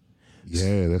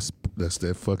 Yeah, that's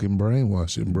that fucking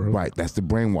brainwashing, bro. Right, that's the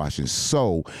brainwashing.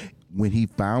 So when he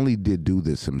finally did do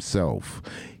this himself,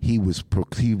 he was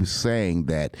saying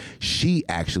that she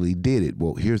actually did it.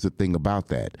 Well, here's the thing about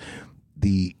that.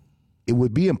 It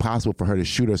would be impossible for her to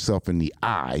shoot herself in the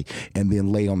eye and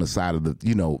then lay on the side of the,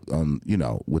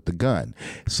 with the gun.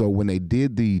 So when they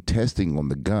did the testing on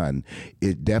the gun,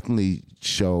 it definitely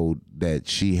showed that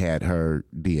she had her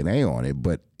DNA on it,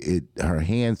 but her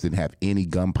hands didn't have any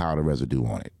gunpowder residue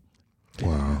on it.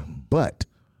 Wow. But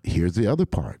here's the other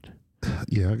part.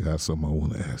 Yeah, I got something I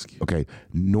want to ask you. Okay,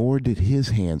 nor did his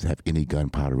hands have any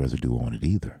gunpowder residue on it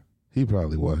either. He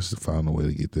probably found a way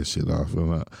to get that shit off.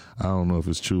 And I don't know if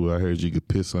it's true. I heard you could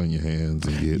piss on your hands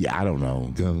and get I don't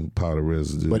know. Gunpowder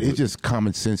residue. But it's just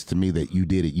common sense to me that you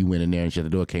did it. You went in there and shut the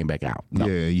door, came back out. No.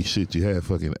 Yeah, you had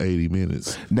fucking 80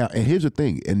 minutes. Now, and here's the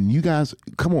thing. And you guys,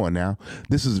 come on now.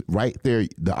 This is right there.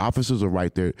 The officers are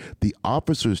right there. The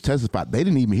officers testified. They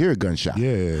didn't even hear a gunshot.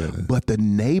 Yeah. But the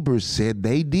neighbors said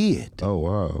they did. Oh,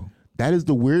 wow. That is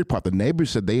the weird part. The neighbors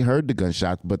said they heard the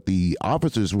gunshots, but the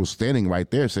officers were standing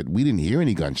right there said, we didn't hear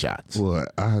any gunshots. Well,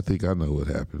 I think I know what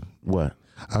happened. What?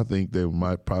 I think they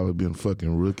might probably been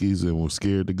fucking rookies and were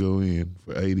scared to go in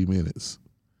for 80 minutes.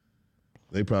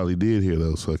 They probably did hear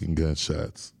those fucking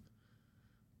gunshots.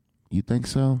 You think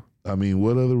so? I mean,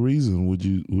 what other reason would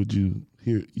you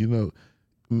hear?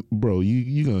 Bro,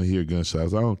 you gonna hear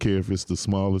gunshots. I don't care if it's the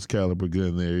smallest caliber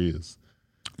gun there is.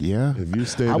 Yeah. If you're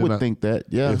standing, I would think that.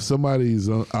 Yeah. If somebody's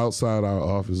outside our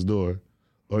office door,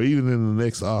 or even in the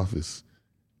next office,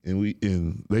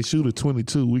 and they shoot a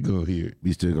 22, we gonna hear it.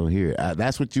 We still gonna hear it.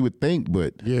 That's what you would think,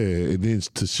 but yeah. And then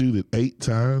to shoot it 8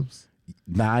 times,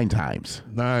 9 times,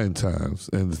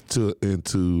 and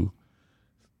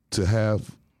to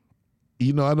have,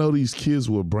 I know these kids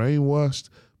were brainwashed,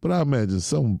 but I imagine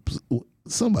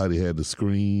somebody had to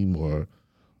scream or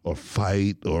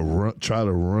fight or try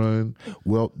to run.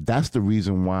 Well, that's the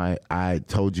reason why I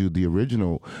told you the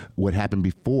original, what happened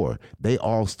before. They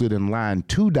all stood in line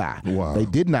to die. Wow. They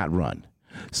did not run.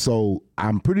 So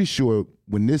I'm pretty sure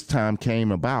when this time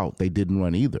came about, they didn't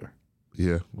run either.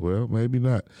 Yeah, well, maybe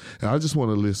not. And I just want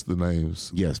to list the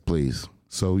names. Yes, please.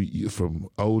 So from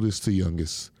oldest to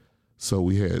youngest. So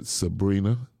we had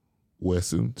Sabrina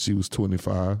Wesson. She was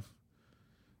 25.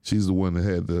 She's the one that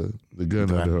had the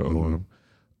gun under her arm.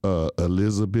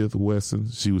 Elizabeth Wesson,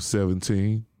 she was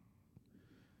 17.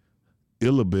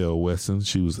 Illabelle Wesson,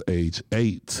 she was age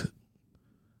 8.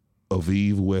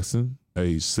 Aviv Wesson,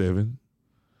 age 7.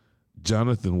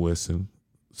 Jonathan Wesson,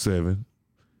 7.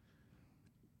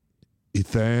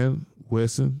 Ethan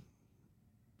Wesson,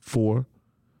 4.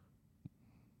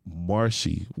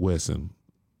 Marshy Wesson,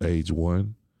 age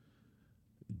 1.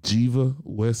 Jiva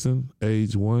Wesson,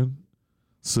 age 1.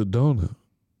 Sedona,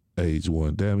 age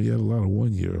 1. Damn, he had a lot of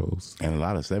 1-year-olds. And a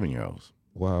lot of 7-year-olds.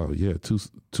 Wow, yeah, two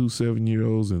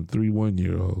 7-year-olds and 3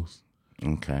 1-year-olds.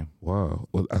 Okay. Wow.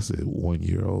 Well, I said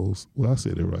 1-year-olds. Well, I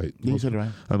said it right. You said it right.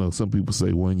 I know some people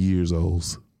say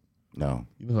 1-years-olds. No.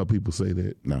 You know how people say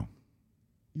that? No.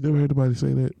 You never heard anybody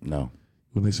say that? No.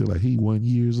 When they say like, he 1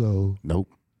 years old.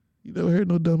 Nope. You never heard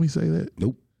no dummy say that?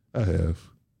 Nope. I have.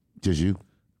 Just you.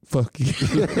 Fuck you.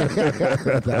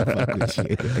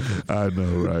 I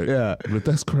know, right? Yeah. But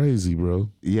that's crazy, bro.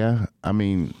 Yeah. I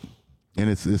mean, and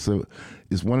it's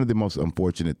one of the most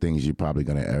unfortunate things you're probably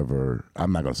going to ever,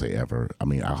 I'm not going to say ever. I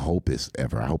mean, I hope it's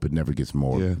ever. I hope it never gets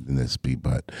more than this,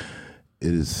 but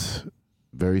it is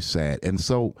very sad. And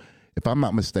so, if I'm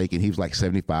not mistaken, he was like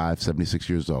 75, 76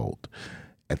 years old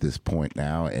at this point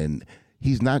now, and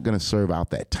he's not going to serve out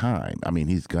that time. I mean,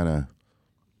 he's going to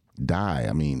die.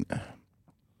 I mean,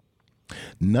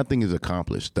 nothing is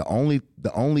accomplished. The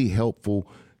only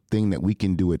helpful thing that we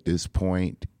can do at this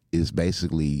point is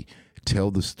basically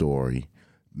tell the story,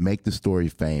 make the story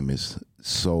famous,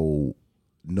 so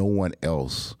no one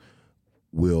else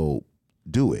will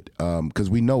do it. Because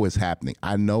we know it's happening.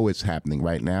 I know it's happening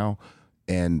right now,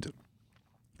 and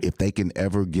if they can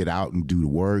ever get out and do the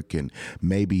work, and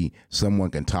maybe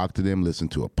someone can talk to them, listen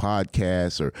to a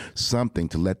podcast or something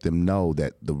to let them know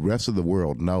that the rest of the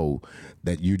world know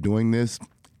that you're doing this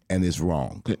and it's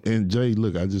wrong. And Jay,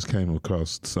 look, I just came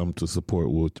across something to support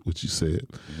what you said.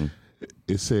 Mm-hmm.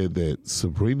 It said that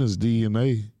Sabrina's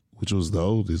DNA, which was the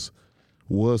oldest,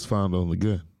 was found on the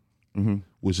gun, mm-hmm.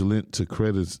 which lent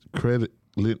credence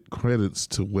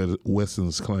to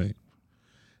Wesson's claim.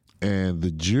 And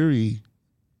the jury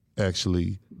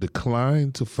actually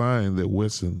declined to find that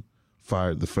Wesson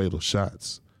fired the fatal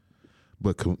shots,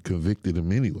 but convicted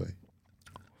him anyway.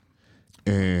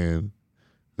 And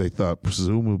they thought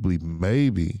presumably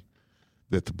maybe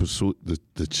that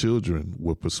the children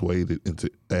were persuaded into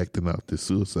acting out this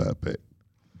suicide pact.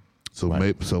 So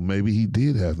right. Maybe he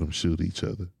did have them shoot each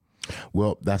other.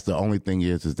 Well, that's the only thing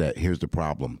is that here's the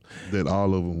problem. That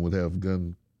all of them would have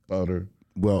gunpowder.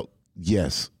 Well,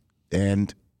 yes.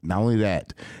 And not only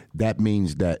that, that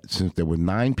means that since there were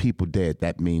 9 people dead,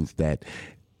 that means that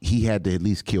he had to at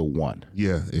least kill one.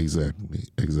 Yeah,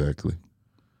 exactly.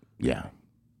 Yeah.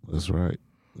 That's right.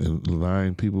 And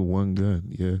 9 people, 1 gun.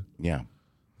 Yeah. Yeah.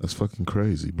 That's fucking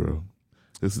crazy, bro.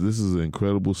 This is an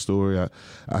incredible story.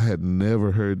 I had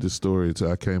never heard this story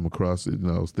until I came across it.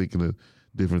 I was thinking of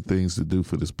different things to do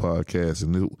for this podcast,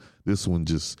 and this one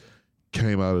just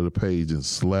came out of the page and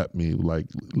slapped me like,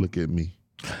 look at me.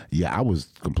 Yeah, I was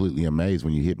completely amazed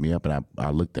when you hit me up, and I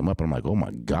looked them up, and I'm like, oh,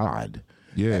 my God.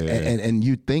 Yeah. And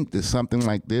you think that something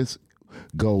like this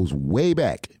goes way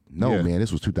back. No, man,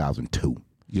 this was 2002.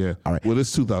 Yeah. All right. Well,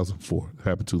 it's 2004. It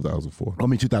happened 2004. I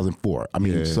mean, 2004. I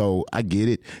mean, so I get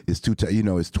it. It's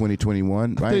it's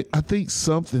 2021, right? I think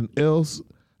something else.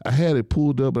 I had it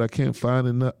pulled up, but I can't find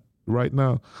it right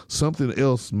now. Something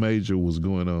else major was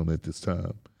going on at this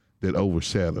time that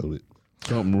overshadowed it.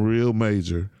 Something real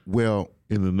major. Well,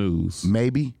 in the news,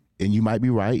 maybe, and you might be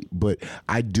right. But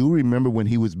I do remember when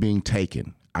he was being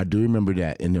taken. I do remember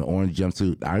that in the orange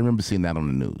jumpsuit. I remember seeing that on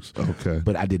the news. Okay.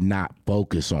 But I did not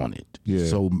focus on it. Yeah.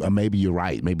 So maybe you're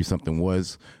right. Maybe something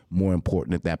was more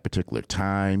important at that particular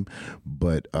time.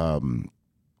 But who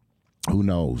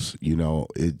knows?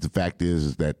 The fact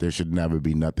is that there should never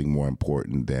be nothing more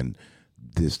important than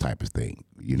this type of thing.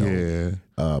 Yeah.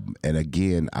 And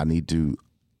again, I need to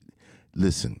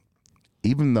listen.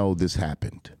 Even though this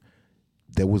happened,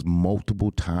 there was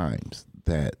multiple times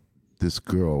that this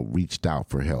girl reached out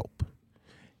for help,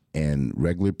 and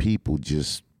regular people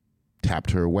just tapped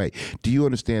her away. Do you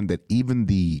understand that even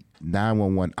the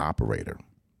 911 operator?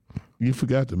 You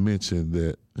forgot to mention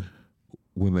that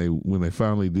when they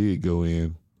finally did go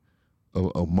in,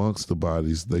 amongst the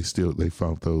bodies, they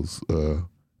found those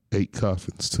 8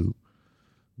 coffins too,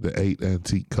 the 8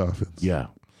 antique coffins. Yeah,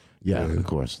 of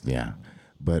course, yeah.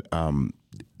 But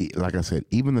like I said,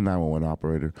 even the 911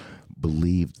 operator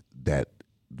believed that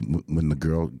when the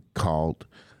girl called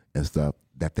and stuff,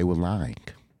 that they were lying.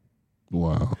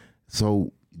 Wow.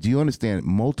 So do you understand?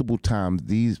 Multiple times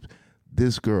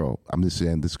this girl, I'm just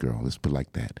saying this girl, let's put it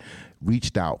like that,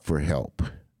 reached out for help.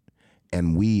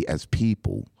 And we as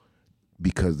people,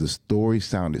 because the story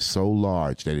sounded so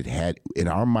large that it had, in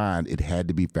our mind, it had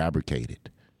to be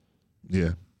fabricated.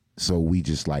 Yeah. So we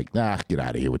just like, get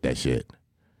out of here with that shit.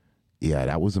 Yeah,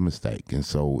 that was a mistake. And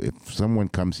so if someone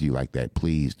comes to you like that,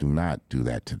 please do not do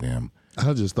that to them.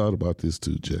 I just thought about this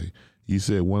too, Jay. You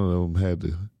said one of them had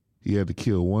to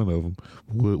kill one of them.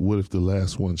 What if the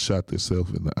last one shot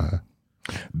themselves in the eye?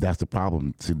 That's the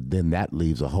problem. So then that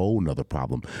leaves a whole nother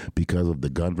problem because of the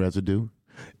gun residue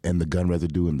and the gun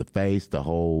residue in the face, the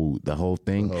whole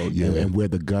thing, and where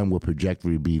the gun will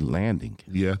projectly be landing.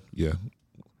 Yeah.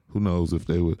 Who knows if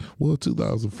they would? Well,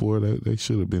 2004, they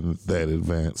should have been that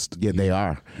advanced. Yeah, they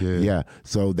are. Yeah.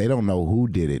 So they don't know who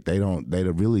did it. They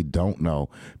really don't know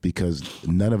because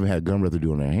none of them had gun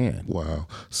residue on their hand. Wow.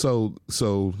 So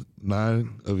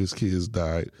 9 of his kids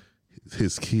died.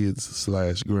 His kids /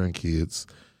 grandkids.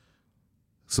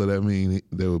 So that means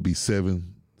there would be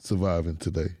 7 surviving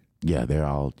today. Yeah, they're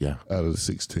all out of the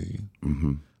 16.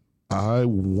 Mm-hmm. I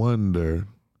wonder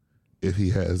if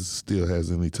he still has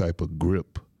any type of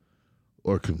grip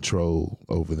or control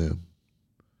over them,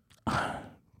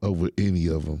 over any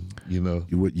of them,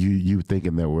 You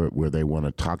thinking that where they want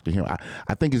to talk to him?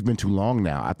 I think it's been too long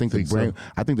now. I think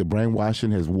the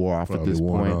brainwashing has wore off at this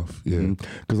point. Yeah,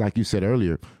 because like you said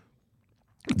earlier,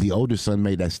 the older son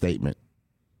made that statement,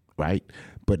 right?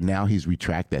 But now he's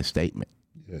retract that statement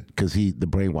because the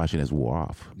brainwashing has wore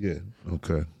off. Yeah,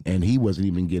 okay. And he wasn't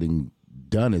even getting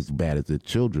done as bad as the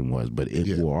children was, but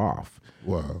it wore off.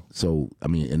 Wow. So, I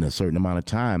mean, in a certain amount of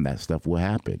time, that stuff will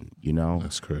happen,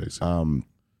 That's crazy.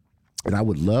 And I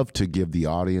would love to give the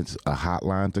audience a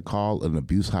hotline to call, an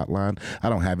abuse hotline. I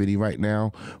don't have any right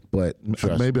now, but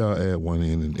maybe I'll add one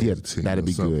in and yeah, editing that'd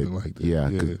be good. Like that. Yeah,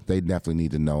 'cause they definitely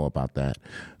need to know about that.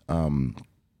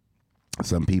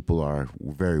 Some people are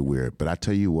very weird, but I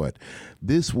tell you what,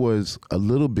 this was a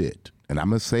little bit, and I'm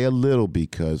gonna say a little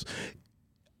because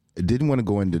I didn't want to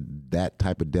go into that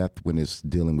type of death when it's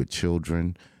dealing with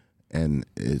children, and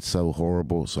it's so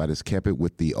horrible. So I just kept it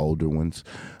with the older ones.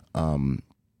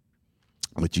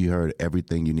 But you heard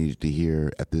everything you needed to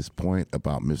hear at this point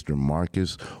about Mr.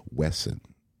 Marcus Wesson,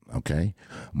 okay?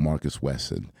 Marcus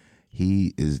Wesson.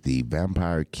 He is the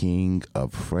vampire king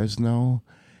of Fresno.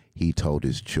 He told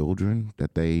his children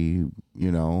that they,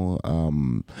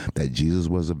 that Jesus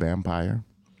was a vampire.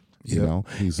 You know?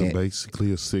 He's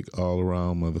basically a sick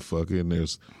all-around motherfucker, and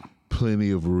there's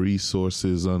plenty of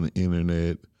resources on the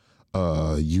internet,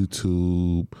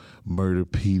 YouTube,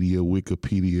 Murderpedia,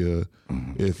 Wikipedia.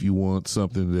 If you want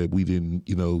something that we didn't,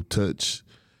 touch,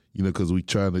 because we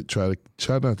try not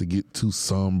to get too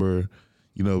somber,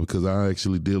 because I'm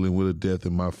actually dealing with a death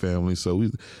in my family, so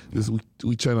we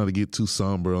try not to get too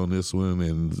somber on this one,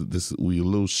 and we a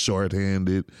little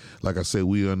short-handed. Like I said,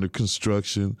 we under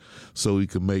construction, so we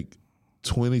can make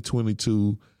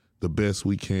 2022 the best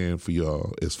we can for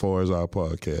y'all as far as our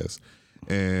podcast.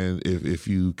 And if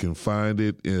you can find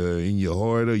it in your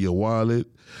heart or your wallet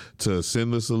to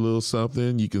send us a little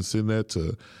something, you can send that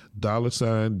to $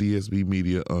 DSB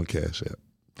Media on Cash App.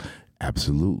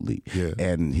 Absolutely. Yeah.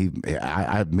 And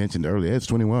I mentioned earlier, it's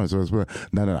 21. So it's,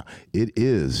 no. It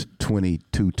is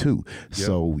 22-2. Yep.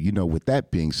 So, with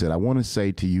that being said, I want to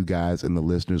say to you guys and the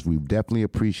listeners, we definitely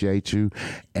appreciate you.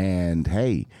 And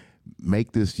hey,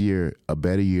 make this year a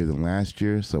better year than last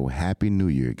year. So Happy New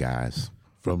Year, guys.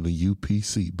 From the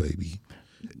UPC, baby.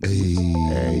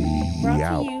 Brought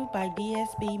out. to you by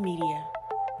DSB Media.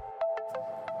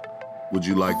 Would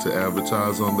you like to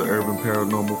advertise on the Urban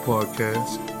Paranormal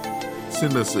Podcast?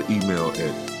 Send us an email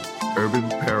at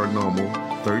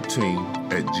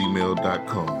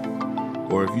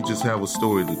urbanparanormal13@gmail.com. Or if you just have a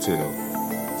story to tell,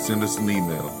 send us an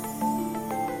email.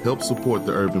 Help support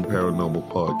the Urban Paranormal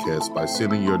Podcast by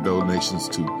sending your donations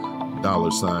to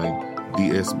 $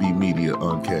 DSB Media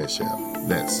on Cash App.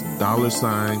 That's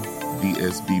 $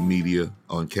 DSB Media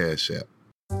on Cash App.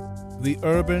 The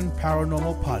Urban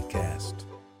Paranormal Podcast.